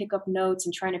trying to pick up notes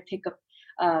and trying to pick up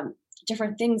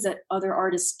different things that other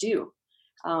artists do.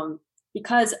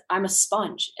 Because I'm a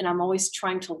sponge and I'm always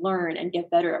trying to learn and get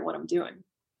better at what I'm doing.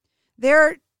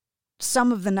 They're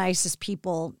some of the nicest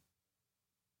people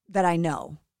that I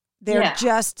know. They're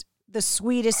just the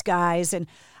sweetest guys. And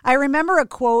I remember a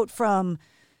quote from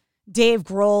Dave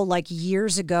Grohl like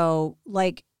years ago,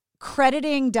 like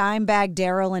crediting Dimebag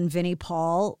Darrell and Vinnie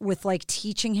Paul with like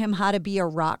teaching him how to be a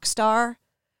rock star.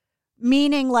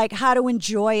 Meaning like how to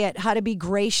enjoy it, how to be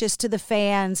gracious to the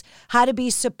fans, how to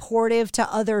be supportive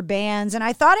to other bands. And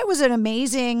I thought it was an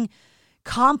amazing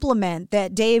compliment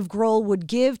that Dave Grohl would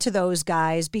give to those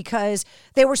guys because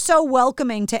they were so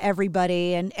welcoming to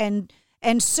everybody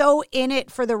and so in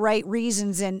it for the right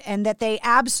reasons and that they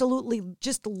absolutely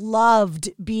just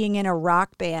loved being in a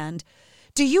rock band.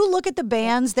 Do you look at the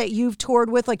bands that you've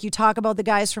toured with, like you talk about the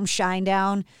guys from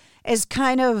Shinedown, as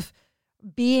kind of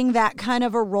being that kind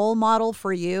of a role model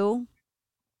for you?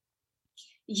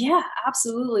 Yeah,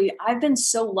 absolutely. I've been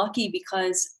so lucky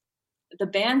because the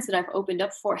bands that I've opened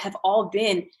up for have all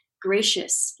been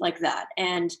gracious like that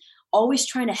and always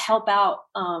trying to help out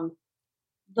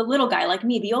the little guy like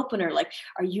me, the opener. Like,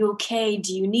 are you okay?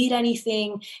 Do you need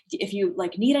anything? If you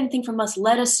like need anything from us,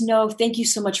 let us know. Thank you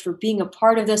so much for being a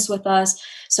part of this with us.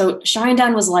 So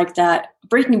Shinedown was like that.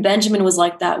 Breaking Benjamin was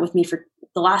like that with me for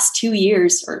the last 2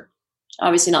 years, or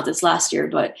obviously not this last year,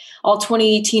 but all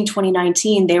 2018,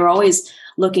 2019, they were always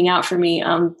looking out for me.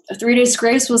 3 Days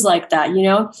Grace was like that, you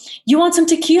know, you want some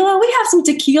tequila? We have some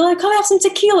tequila. Come have some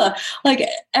tequila. Like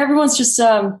everyone's just,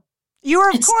 you were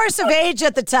of course of age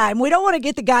at the time. We don't want to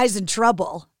get the guys in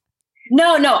trouble.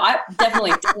 No, I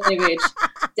definitely of age.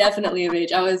 Definitely of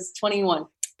age. I was 21.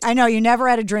 I know you never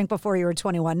had a drink before you were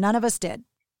 21. None of us did.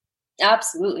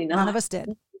 Absolutely not. None of us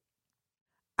did.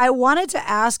 I wanted to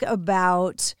ask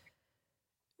about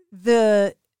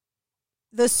the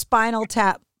Spinal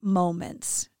Tap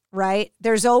moments, right?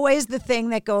 There's always the thing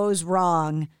that goes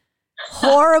wrong.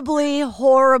 Horribly,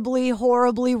 horribly,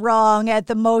 horribly wrong at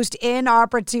the most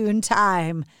inopportune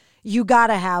time. You got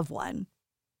to have one.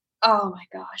 Oh my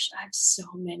gosh, I have so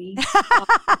many.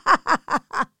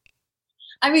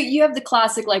 I mean, you have the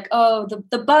classic, like, oh,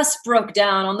 the bus broke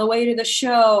down on the way to the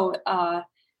show.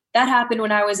 That happened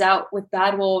when I was out with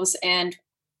Bad Wolves, and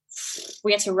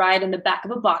we had to ride in the back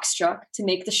of a box truck to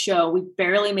make the show. We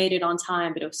barely made it on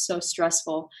time, but it was so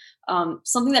stressful.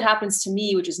 Something that happens to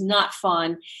me, which is not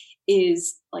fun,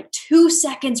 is like 2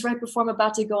 seconds right before I'm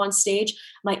about to go on stage,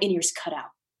 my in-ears cut out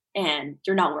and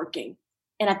they're not working.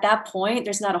 And at that point,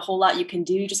 there's not a whole lot you can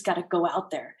do. You just got to go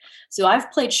out there. So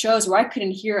I've played shows where I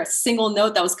couldn't hear a single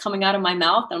note that was coming out of my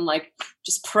mouth. And I'm like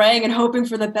just praying and hoping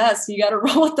for the best. You got to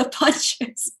roll with the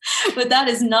punches. But that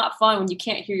is not fun when you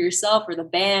can't hear yourself or the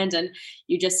band, and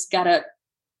you just got to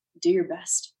do your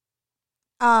best.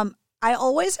 I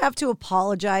always have to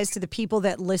apologize to the people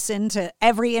that listen to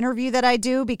every interview that I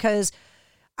do because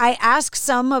I ask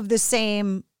some of the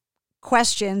same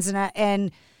questions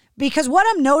and because what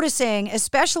I'm noticing,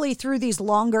 especially through these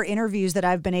longer interviews that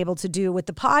I've been able to do with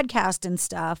the podcast and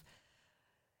stuff,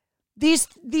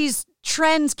 these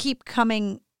trends keep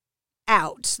coming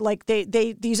out. Like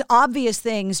these obvious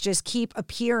things just keep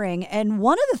appearing. And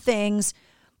one of the things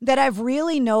that I've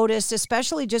really noticed,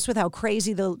 especially just with how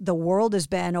crazy the world has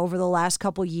been over the last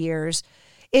couple years,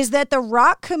 is that the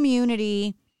rock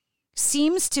community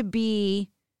seems to be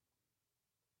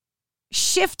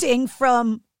shifting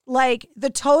from like the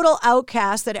total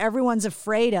outcast that everyone's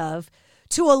afraid of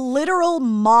to a literal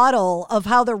model of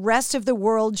how the rest of the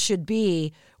world should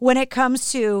be when it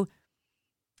comes to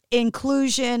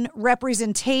inclusion,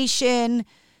 representation,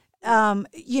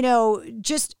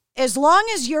 just as long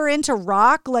as you're into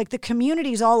rock, like the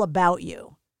community's all about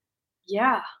you.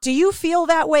 Yeah. Do you feel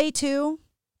that way too?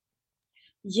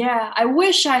 Yeah, I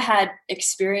wish I had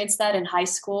experienced that in high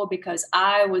school because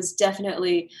I was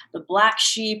definitely the black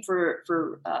sheep for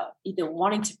either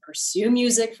wanting to pursue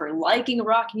music, for liking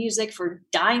rock music, for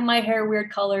dyeing my hair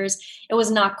weird colors. It was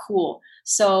not cool.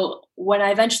 So when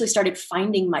I eventually started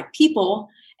finding my people,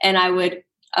 and I would,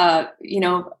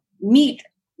 meet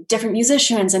different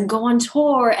musicians and go on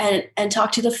tour and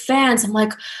talk to the fans, I'm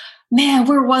like, man,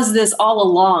 where was this all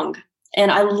along? And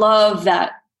I love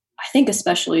that. I think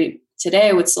especially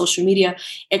today with social media,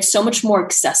 it's so much more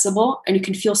accessible and you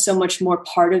can feel so much more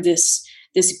part of this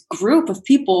group of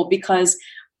people because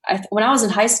when I was in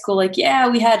high school, like, yeah,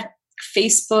 we had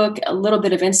Facebook, a little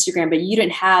bit of Instagram, but you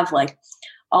didn't have like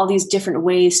all these different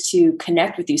ways to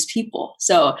connect with these people.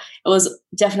 So it was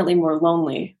definitely more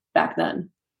lonely back then.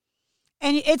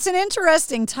 And it's an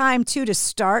interesting time too to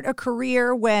start a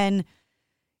career when,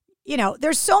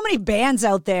 there's so many bands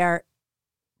out there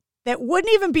that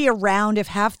wouldn't even be around if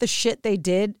half the shit they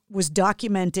did was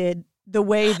documented the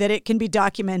way that it can be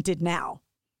documented now.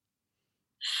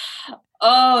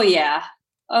 Oh, yeah.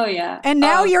 Oh, yeah. And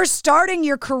now you're starting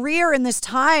your career in this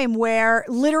time where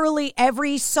literally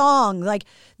every song, like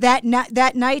that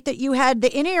night that you had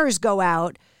the in-ears go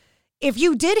out, if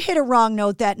you did hit a wrong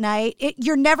note that night,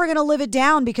 you're never going to live it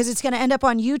down because it's going to end up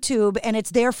on YouTube and it's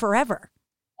there forever.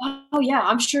 Oh, yeah.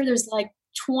 I'm sure there's like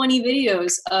 20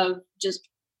 videos of just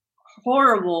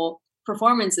horrible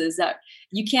performances that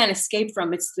you can't escape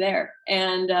from. It's there.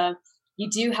 And you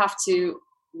do have to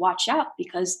watch out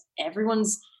because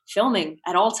everyone's filming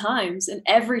at all times and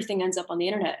everything ends up on the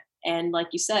internet. And like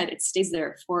you said, it stays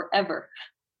there forever.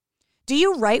 Do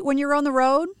you write when you're on the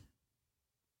road?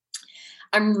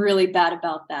 I'm really bad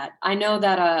about that. I know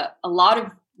that a lot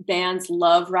of bands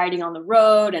love riding on the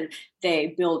road and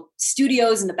they build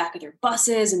studios in the back of their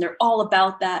buses and they're all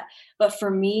about that. But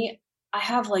for me, I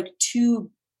have like two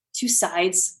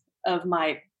sides of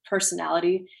my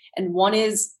personality. And one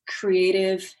is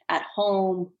creative at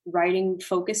home, writing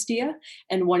focused Dia.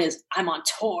 And one is I'm on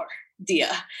tour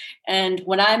Dia. And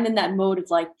when I'm in that mode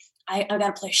of like, I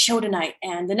got to play a show tonight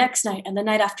and the next night and the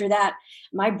night after that,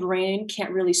 my brain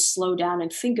can't really slow down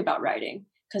and think about writing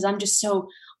because I'm just so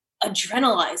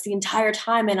adrenalized the entire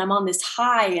time and I'm on this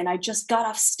high and I just got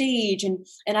off stage and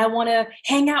I want to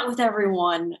hang out with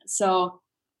everyone. So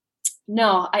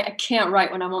no, I can't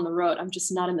write when I'm on the road. I'm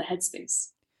just not in the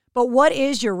headspace. But what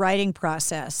is your writing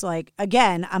process? Like,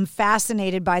 again, I'm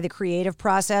fascinated by the creative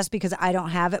process because I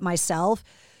don't have it myself.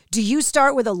 Do you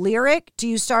start with a lyric? Do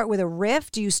you start with a riff?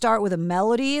 Do you start with a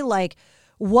melody? Like,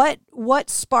 what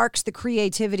sparks the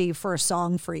creativity for a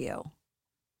song for you?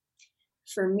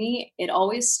 For me, it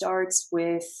always starts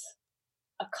with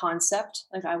a concept.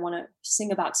 Like I want to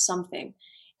sing about something.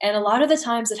 And a lot of the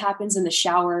times it happens in the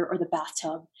shower or the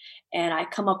bathtub. And I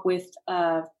come up with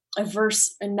a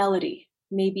verse and melody,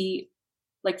 maybe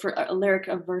like for a lyric,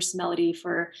 a verse melody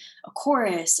for a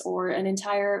chorus or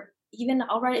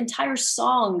I'll write entire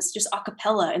songs just a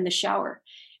cappella in the shower.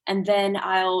 And then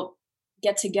I'll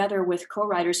get together with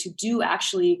co-writers who do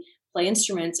actually play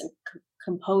instruments and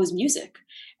compose music.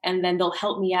 And then they'll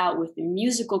help me out with the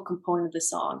musical component of the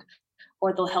song,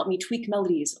 or they'll help me tweak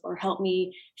melodies or help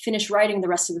me finish writing the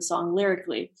rest of the song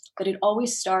lyrically. But it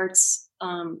always starts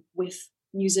with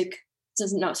music.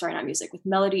 With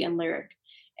melody and lyric,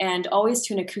 and always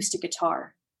to an acoustic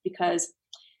guitar, because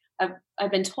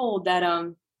I've been told that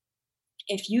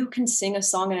if you can sing a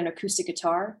song on an acoustic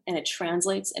guitar and it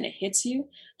translates and it hits you,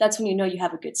 that's when you know you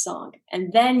have a good song.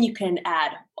 And then you can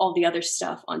add all the other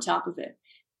stuff on top of it.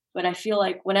 But I feel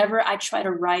like whenever I try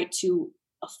to write to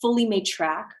a fully made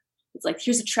track, it's like,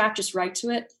 here's a track, just write to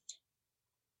it.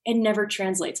 It never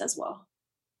translates as well.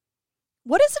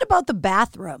 What is it about the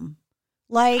bathroom?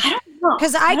 Like,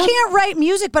 because I can't write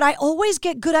music, but I always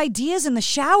get good ideas in the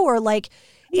shower. Like,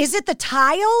 is it the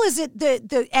tile? Is it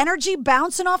the energy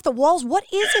bouncing off the walls? What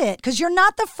is it? Because you're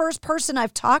not the first person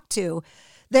I've talked to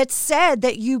that said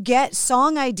that you get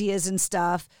song ideas and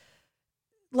stuff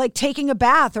like taking a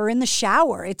bath or in the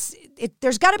shower.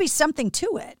 There's got to be something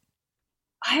to it.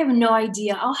 I have no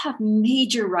idea. I'll have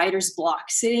major writer's block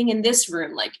sitting in this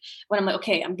room. Like when I'm like,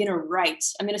 okay, I'm going to write.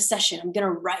 I'm in a session. I'm going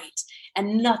to write.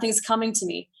 And nothing's coming to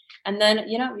me. And then,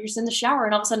 you're just in the shower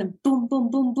and all of a sudden, boom,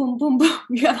 boom, boom, boom, boom, boom.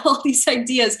 You have all these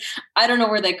ideas. I don't know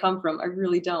where they come from. I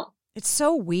really don't. It's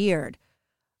so weird.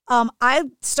 I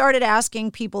started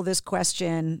asking people this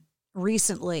question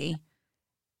recently,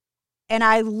 and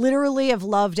I literally have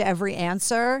loved every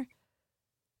answer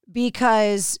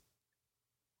because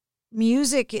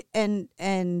music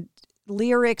and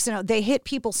lyrics, they hit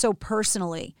people so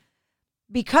personally.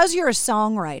 Because you're a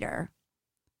songwriter,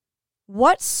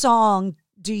 what song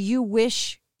do you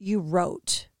wish you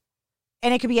wrote?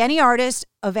 And it could be any artist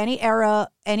of any era,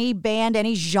 any band,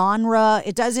 any genre.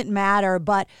 It doesn't matter.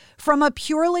 But from a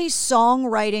purely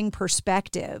songwriting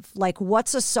perspective, like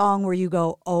what's a song where you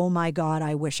go, oh my God,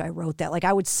 I wish I wrote that. Like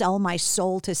I would sell my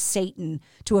soul to Satan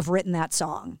to have written that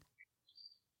song.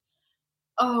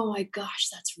 Oh my gosh,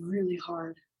 that's really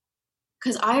hard.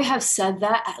 Because I have said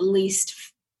that at least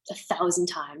 1,000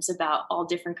 times about all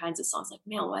different kinds of songs. Like,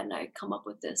 man, why didn't I come up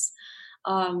with this?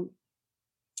 I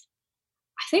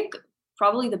think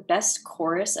probably the best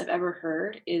chorus I've ever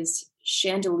heard is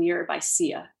Chandelier by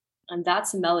Sia. And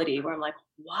that's a melody where I'm like,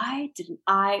 why didn't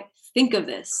I think of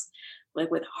this?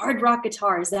 Like with hard rock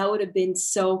guitars, that would have been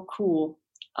so cool.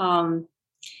 And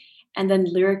then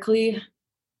lyrically,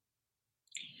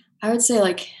 I would say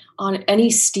like on any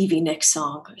Stevie Nicks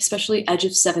song, especially Edge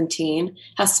of 17,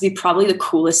 has to be probably the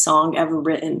coolest song ever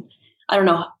written. I don't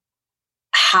know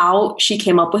how she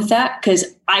came up with that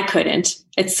because I couldn't.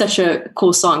 It's such a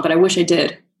cool song, but I wish I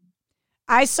did.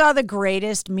 I saw the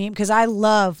greatest meme because I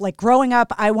love, like growing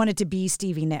up, I wanted to be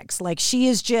Stevie Nicks. Like she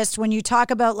is just, when you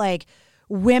talk about like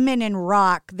women in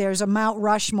rock, there's a Mount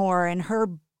Rushmore and her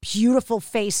beautiful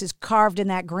face is carved in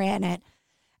that granite.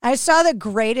 I saw the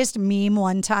greatest meme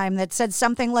one time that said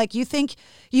something like, you think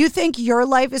your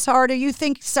life is hard or you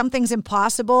think something's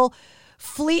impossible?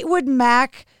 Fleetwood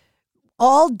Mac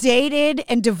all dated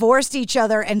and divorced each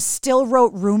other and still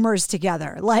wrote Rumors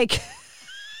together. Like,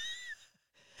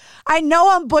 I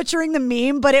know I'm butchering the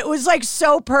meme, but it was like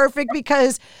so perfect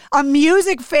because a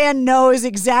music fan knows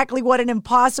exactly what an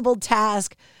impossible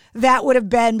task that would have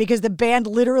been because the band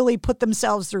literally put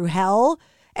themselves through hell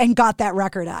and got that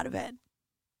record out of it.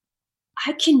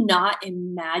 I cannot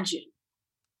imagine.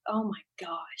 Oh my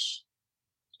gosh.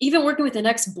 Even working with an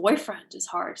ex-boyfriend is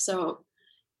hard. So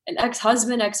an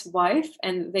ex-husband, ex-wife,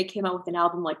 and they came out with an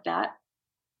album like that.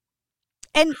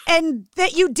 And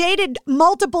that you dated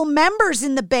multiple members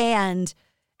in the band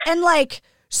and like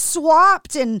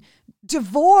swapped and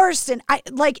divorced and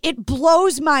it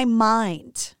blows my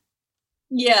mind.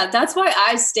 Yeah, that's why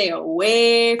I stay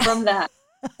away from that.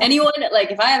 Anyone, like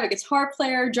if I have a guitar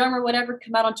player, drummer, whatever,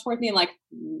 come out on tour with me, I'm like,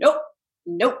 nope,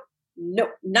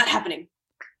 not happening.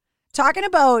 Talking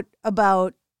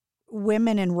about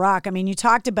women in rock, I mean, you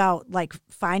talked about like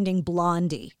finding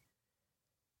Blondie,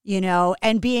 you know,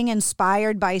 and being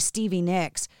inspired by Stevie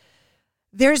Nicks.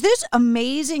 There's this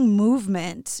amazing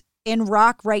movement in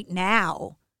rock right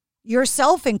now,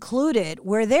 yourself included,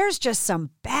 where there's just some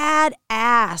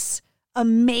badass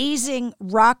amazing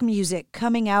rock music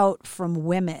coming out from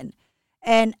women.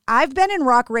 And I've been in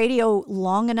rock radio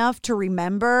long enough to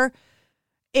remember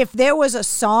if there was a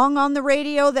song on the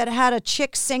radio that had a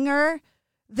chick singer,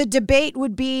 the debate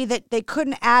would be that they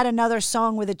couldn't add another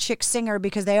song with a chick singer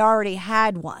because they already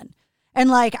had one. And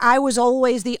like I was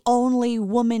always the only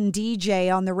woman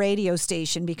DJ on the radio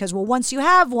station because, well, once you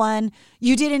have one,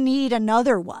 you didn't need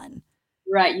another one.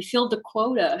 Right. You filled the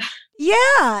quota.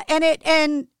 Yeah.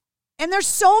 And there's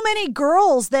so many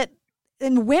girls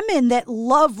and women that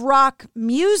love rock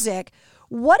music.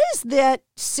 What is that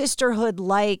sisterhood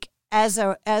like as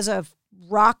a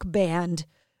rock band,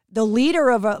 the leader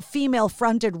of a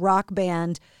female-fronted rock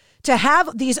band, to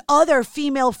have these other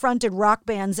female-fronted rock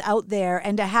bands out there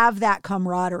and to have that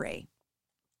camaraderie?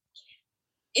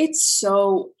 It's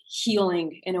so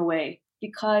healing in a way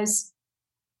because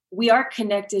we are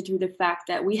connected through the fact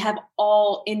that we have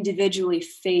all individually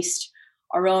faced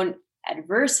our own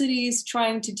adversities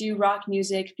trying to do rock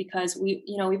music because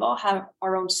we've all had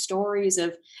our own stories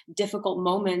of difficult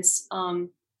moments,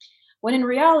 when in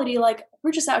reality, like,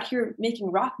 we're just out here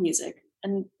making rock music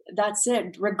and that's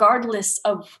it, regardless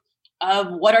of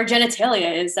what our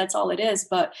genitalia is. That's all it is.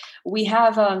 But we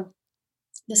have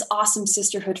this awesome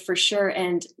sisterhood for sure.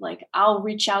 And like, I'll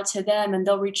reach out to them and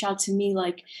they'll reach out to me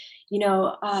like,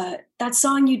 that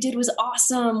song you did was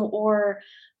awesome, or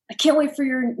I can't wait for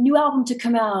your new album to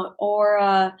come out,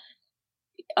 or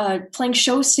playing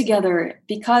shows together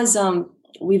because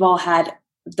we've all had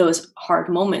those hard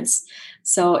moments.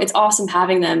 So it's awesome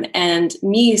having them. And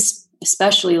me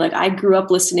especially, like I grew up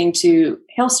listening to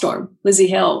Hailstorm, Lizzie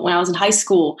Hale, when I was in high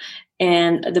school,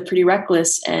 and The Pretty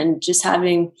Reckless, and just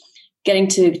getting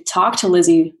to talk to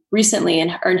Lizzie recently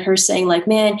and her saying like,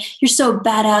 man, you're so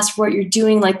badass for what you're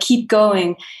doing. Like, keep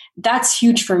going. That's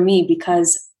huge for me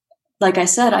because, like I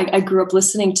said, I grew up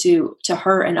listening to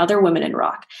her and other women in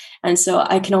rock. And so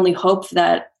I can only hope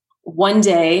that one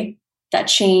day that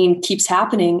chain keeps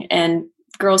happening and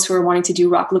girls who are wanting to do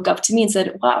rock look up to me and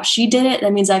said, wow, she did it.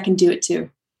 That means I can do it too.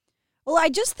 Well, I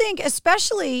just think,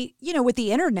 especially, with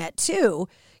the internet too,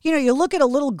 you look at a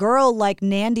little girl like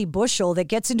Nandi Bushell that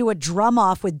gets into a drum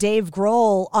off with Dave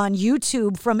Grohl on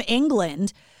YouTube from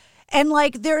England. And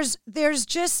like, there's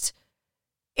just,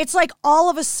 it's like all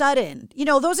of a sudden,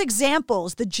 those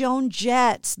examples, the Joan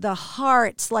Jetts, the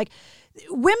Hearts, like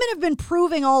women have been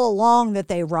proving all along that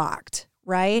they rocked,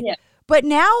 right? Yeah. But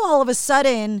now all of a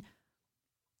sudden,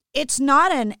 it's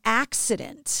not an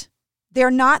accident.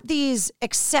 They're not these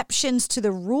exceptions to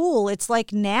the rule. It's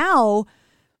like now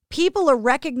people are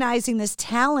recognizing this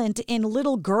talent in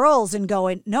little girls and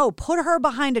going, no, put her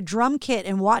behind a drum kit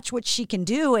and watch what she can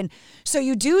do. And so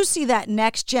you do see that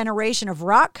next generation of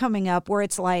rock coming up where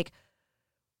it's like,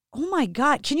 oh my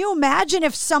God, can you imagine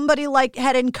if somebody like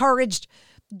had encouraged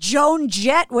Joan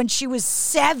Jett when she was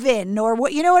 7 or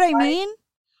what, you know what I mean?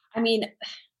 I mean,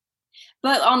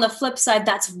 but on the flip side,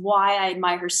 that's why I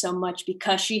admire her so much,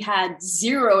 because she had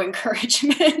zero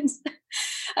encouragement.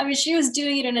 I mean, she was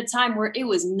doing it in a time where it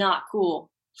was not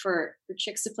cool for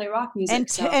chicks to play rock music.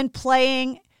 And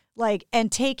playing like,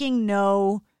 and taking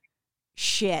no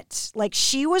shit. Like,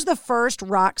 she was the first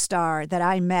rock star that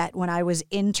I met when I was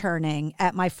interning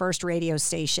at my first radio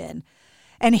station.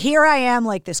 And here I am,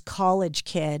 like this college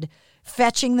kid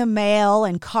fetching the mail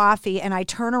and coffee. And I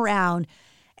turn around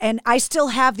and I still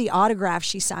have the autograph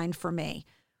she signed for me.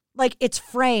 Like, it's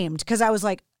framed because I was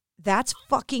like, that's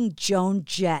fucking Joan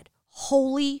Jett.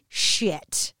 Holy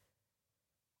shit.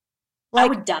 Like, I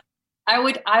would die.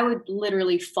 I would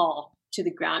literally fall to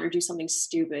the ground or do something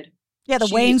stupid. Yeah, the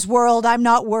Wayne's World, I'm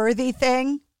not worthy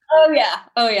thing. Oh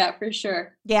yeah, for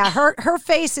sure. Yeah, her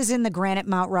face is in the granite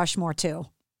Mount Rushmore too.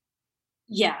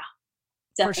 Yeah,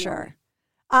 definitely. For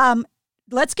sure.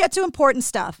 Let's get to important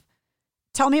stuff.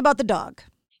 Tell me about the dog.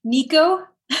 Nico.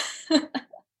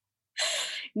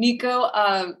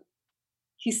 Nico,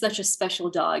 he's such a special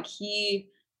dog. He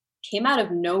came out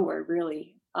of nowhere,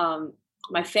 really.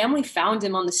 My family found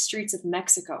him on the streets of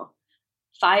Mexico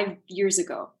 5 years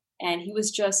ago, and he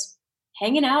was just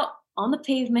hanging out on the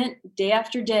pavement day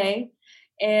after day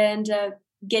and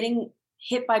getting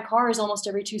hit by cars almost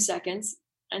every 2 seconds.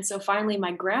 And so finally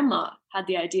my grandma had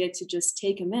the idea to just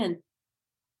take him in.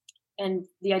 And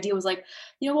the idea was like,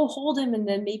 we'll hold him and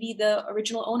then maybe the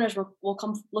original owners will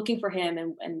come looking for him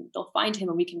and they'll find him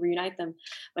and we can reunite them.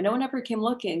 But no one ever came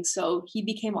looking. So he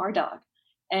became our dog.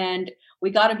 And we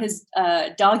got him his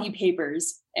doggy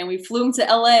papers and we flew him to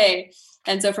LA.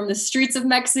 And so from the streets of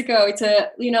Mexico to,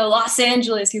 Los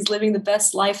Angeles, he's living the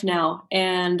best life now.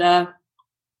 And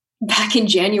back in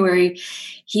January,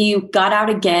 he got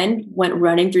out again, went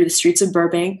running through the streets of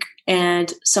Burbank,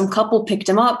 and some couple picked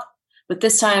him up. But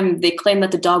this time they claimed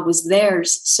that the dog was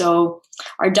theirs. So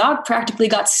our dog practically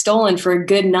got stolen for a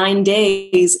good 9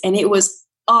 days. And it was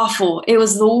awful. It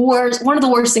was the worst, one of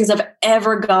the worst things I've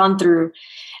ever gone through.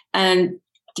 And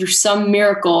through some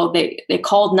miracle, they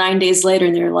called 9 days later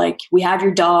and they're like, we have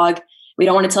your dog. We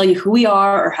don't want to tell you who we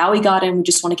are or how we got him. We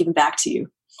just want to give him back to you.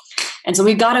 And so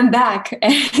we got him back.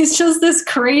 And he's just this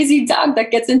crazy dog that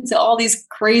gets into all these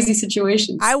crazy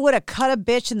situations. I would have cut a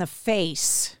bitch in the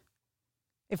face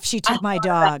if she took my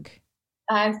dog.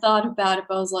 I thought about it,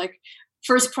 but I was like,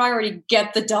 first priority,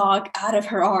 get the dog out of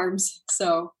her arms.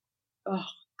 So, oh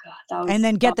God, that was. And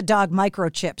then get the dog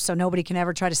microchipped so nobody can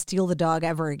ever try to steal the dog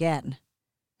ever again.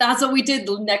 That's what we did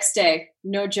the next day.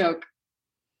 No joke.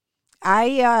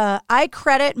 I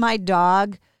credit my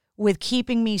dog with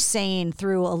keeping me sane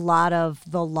through a lot of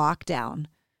the lockdown.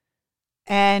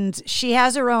 And she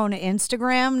has her own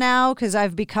Instagram now because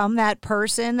I've become that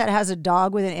person that has a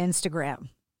dog with an Instagram.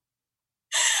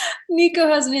 Nico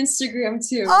has an Instagram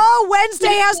too. Oh,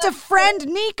 Wednesday has to friend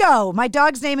Nico. My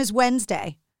dog's name is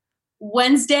Wednesday.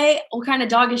 Wednesday? What kind of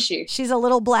dog is she? She's a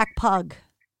little black pug.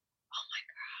 Oh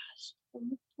my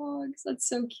gosh. Pugs. That's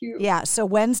so cute. Yeah, so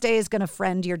Wednesday is going to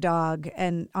friend your dog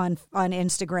and on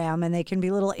Instagram, and they can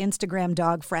be little Instagram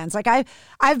dog friends. Like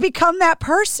I've become that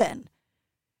person.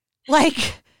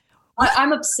 Like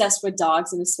I'm obsessed with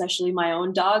dogs, and especially my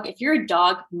own dog. If you're a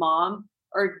dog mom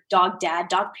or dog dad,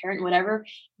 dog parent, whatever,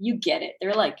 you get it.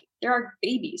 They're our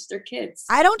babies. They're kids.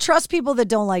 I don't trust people that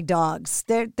don't like dogs.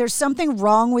 There's something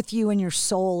wrong with you and your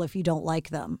soul if you don't like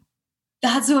them.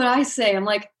 That's what I say. I'm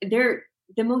like, they're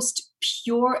the most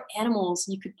pure animals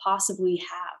you could possibly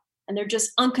have. And they're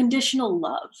just unconditional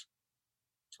love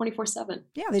 24/7.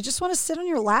 Yeah, they just want to sit on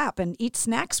your lap and eat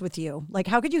snacks with you. Like,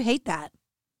 how could you hate that?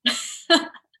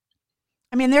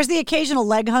 I mean, there's the occasional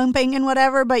leg humping and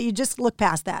whatever, but you just look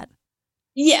past that.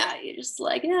 Yeah, you're just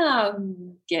like, get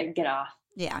off.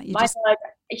 Yeah. My dog,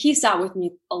 he sat with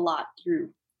me a lot through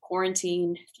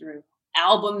quarantine, through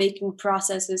album making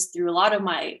processes, through a lot of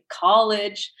my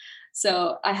college.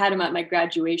 So I had him at my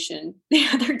graduation the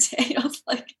other day. I was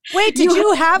like, Wait, did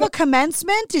you have a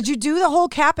commencement? Did you do the whole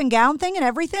cap and gown thing and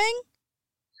everything?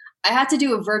 I had to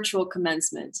do a virtual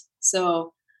commencement.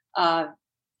 So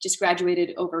just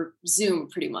graduated over Zoom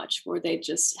pretty much, where they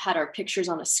just had our pictures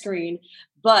on a screen.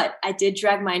 But I did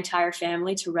drag my entire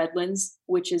family to Redlands,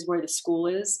 which is where the school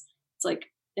is. It's like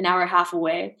an hour and a half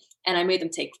away. And I made them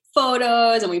take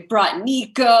photos, and we brought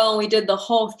Nico, and we did the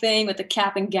whole thing with the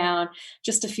cap and gown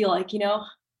just to feel like,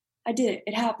 I did it.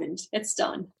 It happened. It's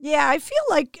done. Yeah, I feel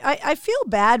like I feel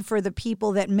bad for the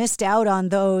people that missed out on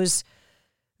those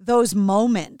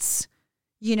moments.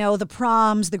 The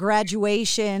proms, the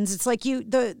graduations. It's like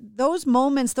those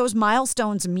moments, those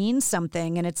milestones mean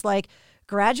something. And it's like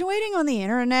graduating on the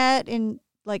internet, and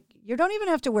like you don't even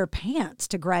have to wear pants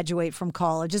to graduate from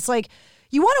college. It's like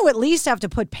you want to at least have to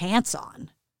put pants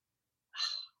on.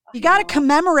 You got to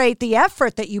commemorate the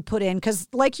effort that you put in, because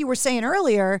like you were saying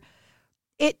earlier,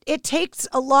 it takes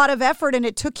a lot of effort, and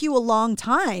it took you a long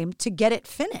time to get it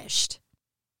finished.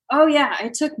 Oh, yeah.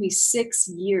 It took me 6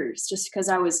 years just because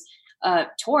I was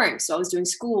touring. So I was doing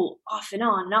school off and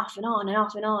on and off and on and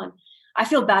off and on. I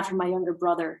feel bad for my younger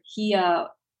brother. He,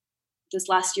 this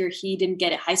last year, he didn't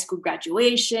get a high school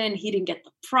graduation. He didn't get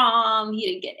the prom. He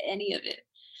didn't get any of it. It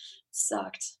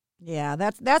sucked. Yeah,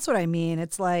 that's what I mean.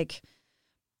 It's like,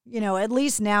 at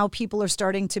least now people are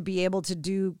starting to be able to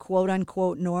do quote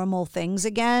unquote normal things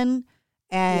again.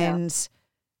 And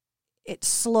it's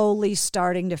slowly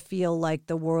starting to feel like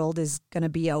the world is going to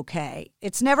be okay.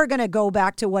 It's never going to go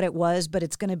back to what it was, but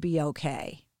it's going to be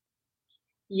okay.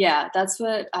 Yeah, that's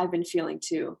what I've been feeling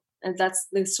too. And that's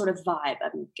the sort of vibe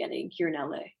I'm getting here in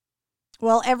LA.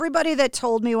 Well, everybody that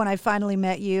told me when I finally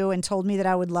met you and told me that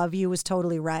I would love you was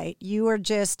totally right. You are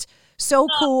just so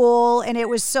cool, and it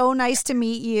was so nice to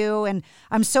meet you, and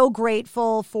I'm so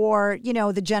grateful for,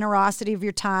 the generosity of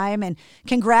your time, and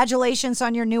congratulations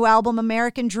on your new album,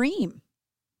 American Dream.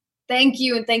 Thank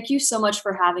you, and thank you so much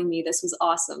for having me. This was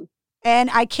awesome.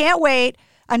 And I can't wait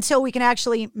until we can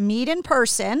actually meet in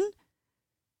person,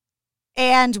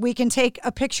 and we can take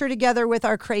a picture together with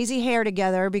our crazy hair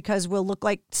together, because we'll look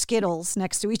like Skittles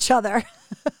next to each other.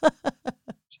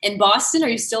 In Boston? Are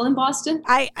you still in Boston?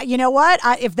 You know what?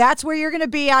 If that's where you're going to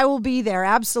be, I will be there.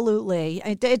 Absolutely.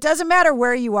 It doesn't matter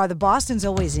where you are. The Boston's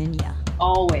always in you.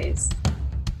 Always.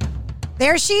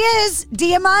 There she is,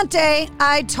 Diamante.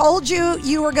 I told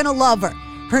you were going to love her.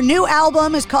 Her new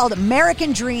album is called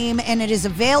American Dream, and it is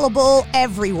available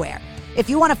everywhere. If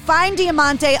you want to find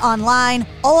Diamante online,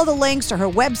 all of the links to her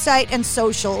website and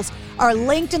socials are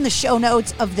linked in the show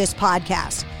notes of this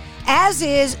podcast, as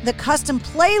is the custom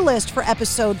playlist for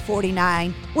episode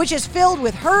 49, which is filled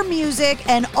with her music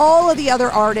and all of the other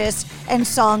artists and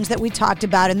songs that we talked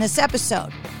about in this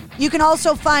episode. You can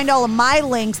also find all of my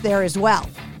links there as well.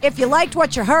 If you liked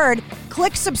what you heard,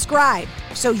 click subscribe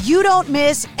so you don't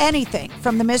miss anything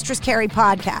from the Mistress Carrie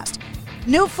podcast.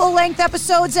 New full-length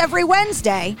episodes every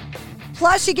Wednesday.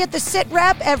 Plus, you get the sit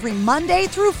rep every Monday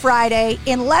through Friday.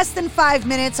 In less than 5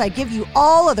 minutes, I give you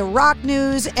all of the rock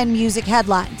news and music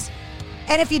headlines.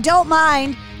 And if you don't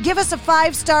mind, give us a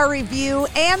 5-star review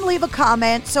and leave a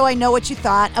comment so I know what you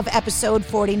thought of episode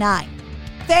 49.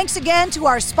 Thanks again to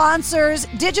our sponsors,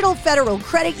 Digital Federal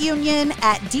Credit Union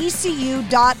at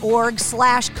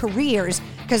dcu.org/careers,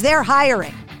 because they're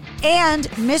hiring, and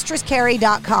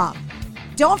mistresscarrie.com.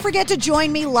 Don't forget to join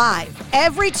me live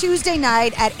every Tuesday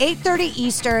night at 8:30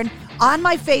 Eastern on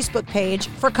my Facebook page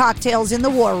for Cocktails in the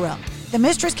War Room. The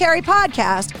Mistress Carrie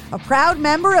Podcast, a proud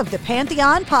member of the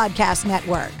Pantheon Podcast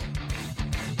Network.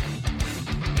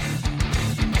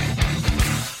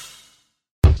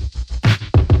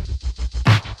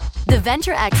 The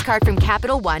Venture X card from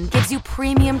Capital One gives you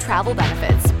premium travel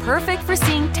benefits, perfect for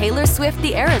seeing Taylor Swift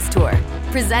The Eras Tour.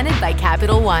 Presented by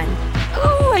Capital One.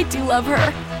 Ooh, I do love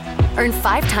her. Earn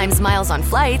 5 times miles on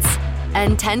flights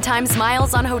and 10 times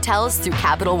miles on hotels through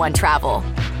Capital One Travel.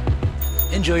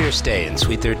 Enjoy your stay in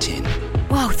Suite 13.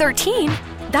 Whoa, 13?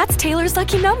 That's Taylor's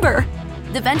lucky number.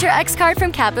 The Venture X card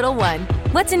from Capital One.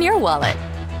 What's in your wallet?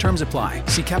 Terms apply.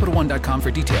 See CapitalOne.com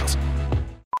for details.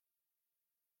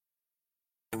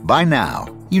 By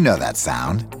now, you know that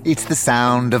sound. It's the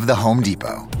sound of the Home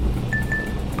Depot.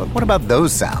 But what about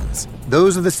those sounds?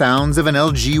 Those are the sounds of an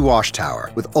LG wash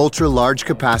tower with ultra-large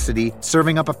capacity,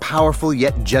 serving up a powerful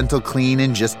yet gentle clean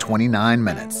in just 29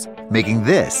 minutes. Making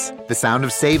this the sound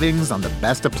of savings on the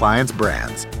best appliance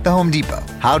brands. The Home Depot.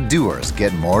 How doers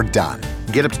get more done.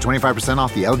 Get up to 25%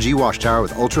 off the LG wash tower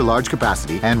with ultra-large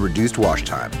capacity and reduced wash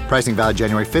time. Pricing valid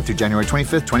January 5th through January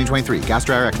 25th, 2023. Gas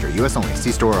dryer extra. U.S. only.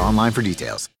 See store or online for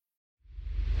details.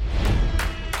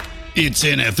 It's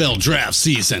NFL draft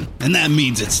season, and that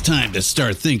means it's time to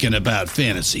start thinking about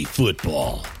fantasy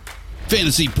football.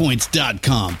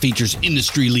 FantasyPoints.com features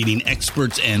industry-leading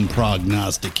experts and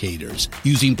prognosticators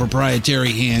using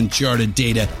proprietary hand-charted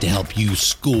data to help you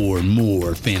score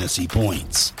more fantasy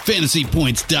points.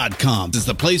 FantasyPoints.com is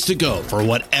the place to go for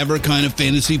whatever kind of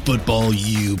fantasy football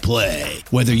you play.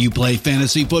 Whether you play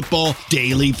fantasy football,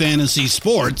 daily fantasy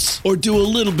sports, or do a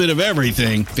little bit of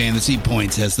everything, Fantasy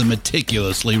Points has the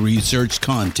meticulously researched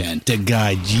content to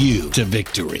guide you to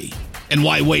victory. And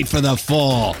why wait for the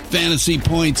fall? Fantasy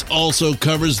Points also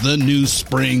covers the new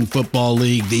spring football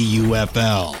league, the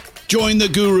UFL. Join the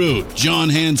guru, John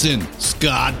Hansen,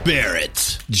 Scott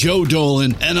Barrett, Joe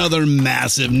Dolan, and other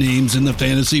massive names in the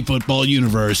fantasy football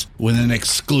universe with an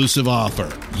exclusive offer.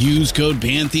 Use code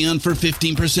Pantheon for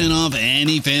 15% off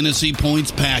any Fantasy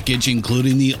Points package,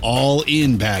 including the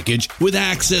all-in package, with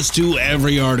access to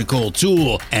every article,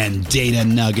 tool, and data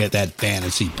nugget that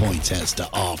Fantasy Points has to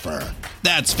offer.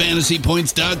 That's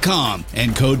FantasyPoints.com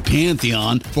and code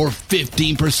Pantheon for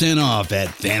 15% off at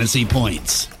Fantasy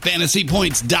Points.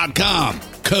 FantasyPoints.com,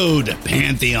 code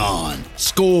Pantheon.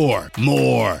 Score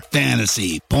more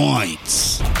fantasy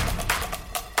points.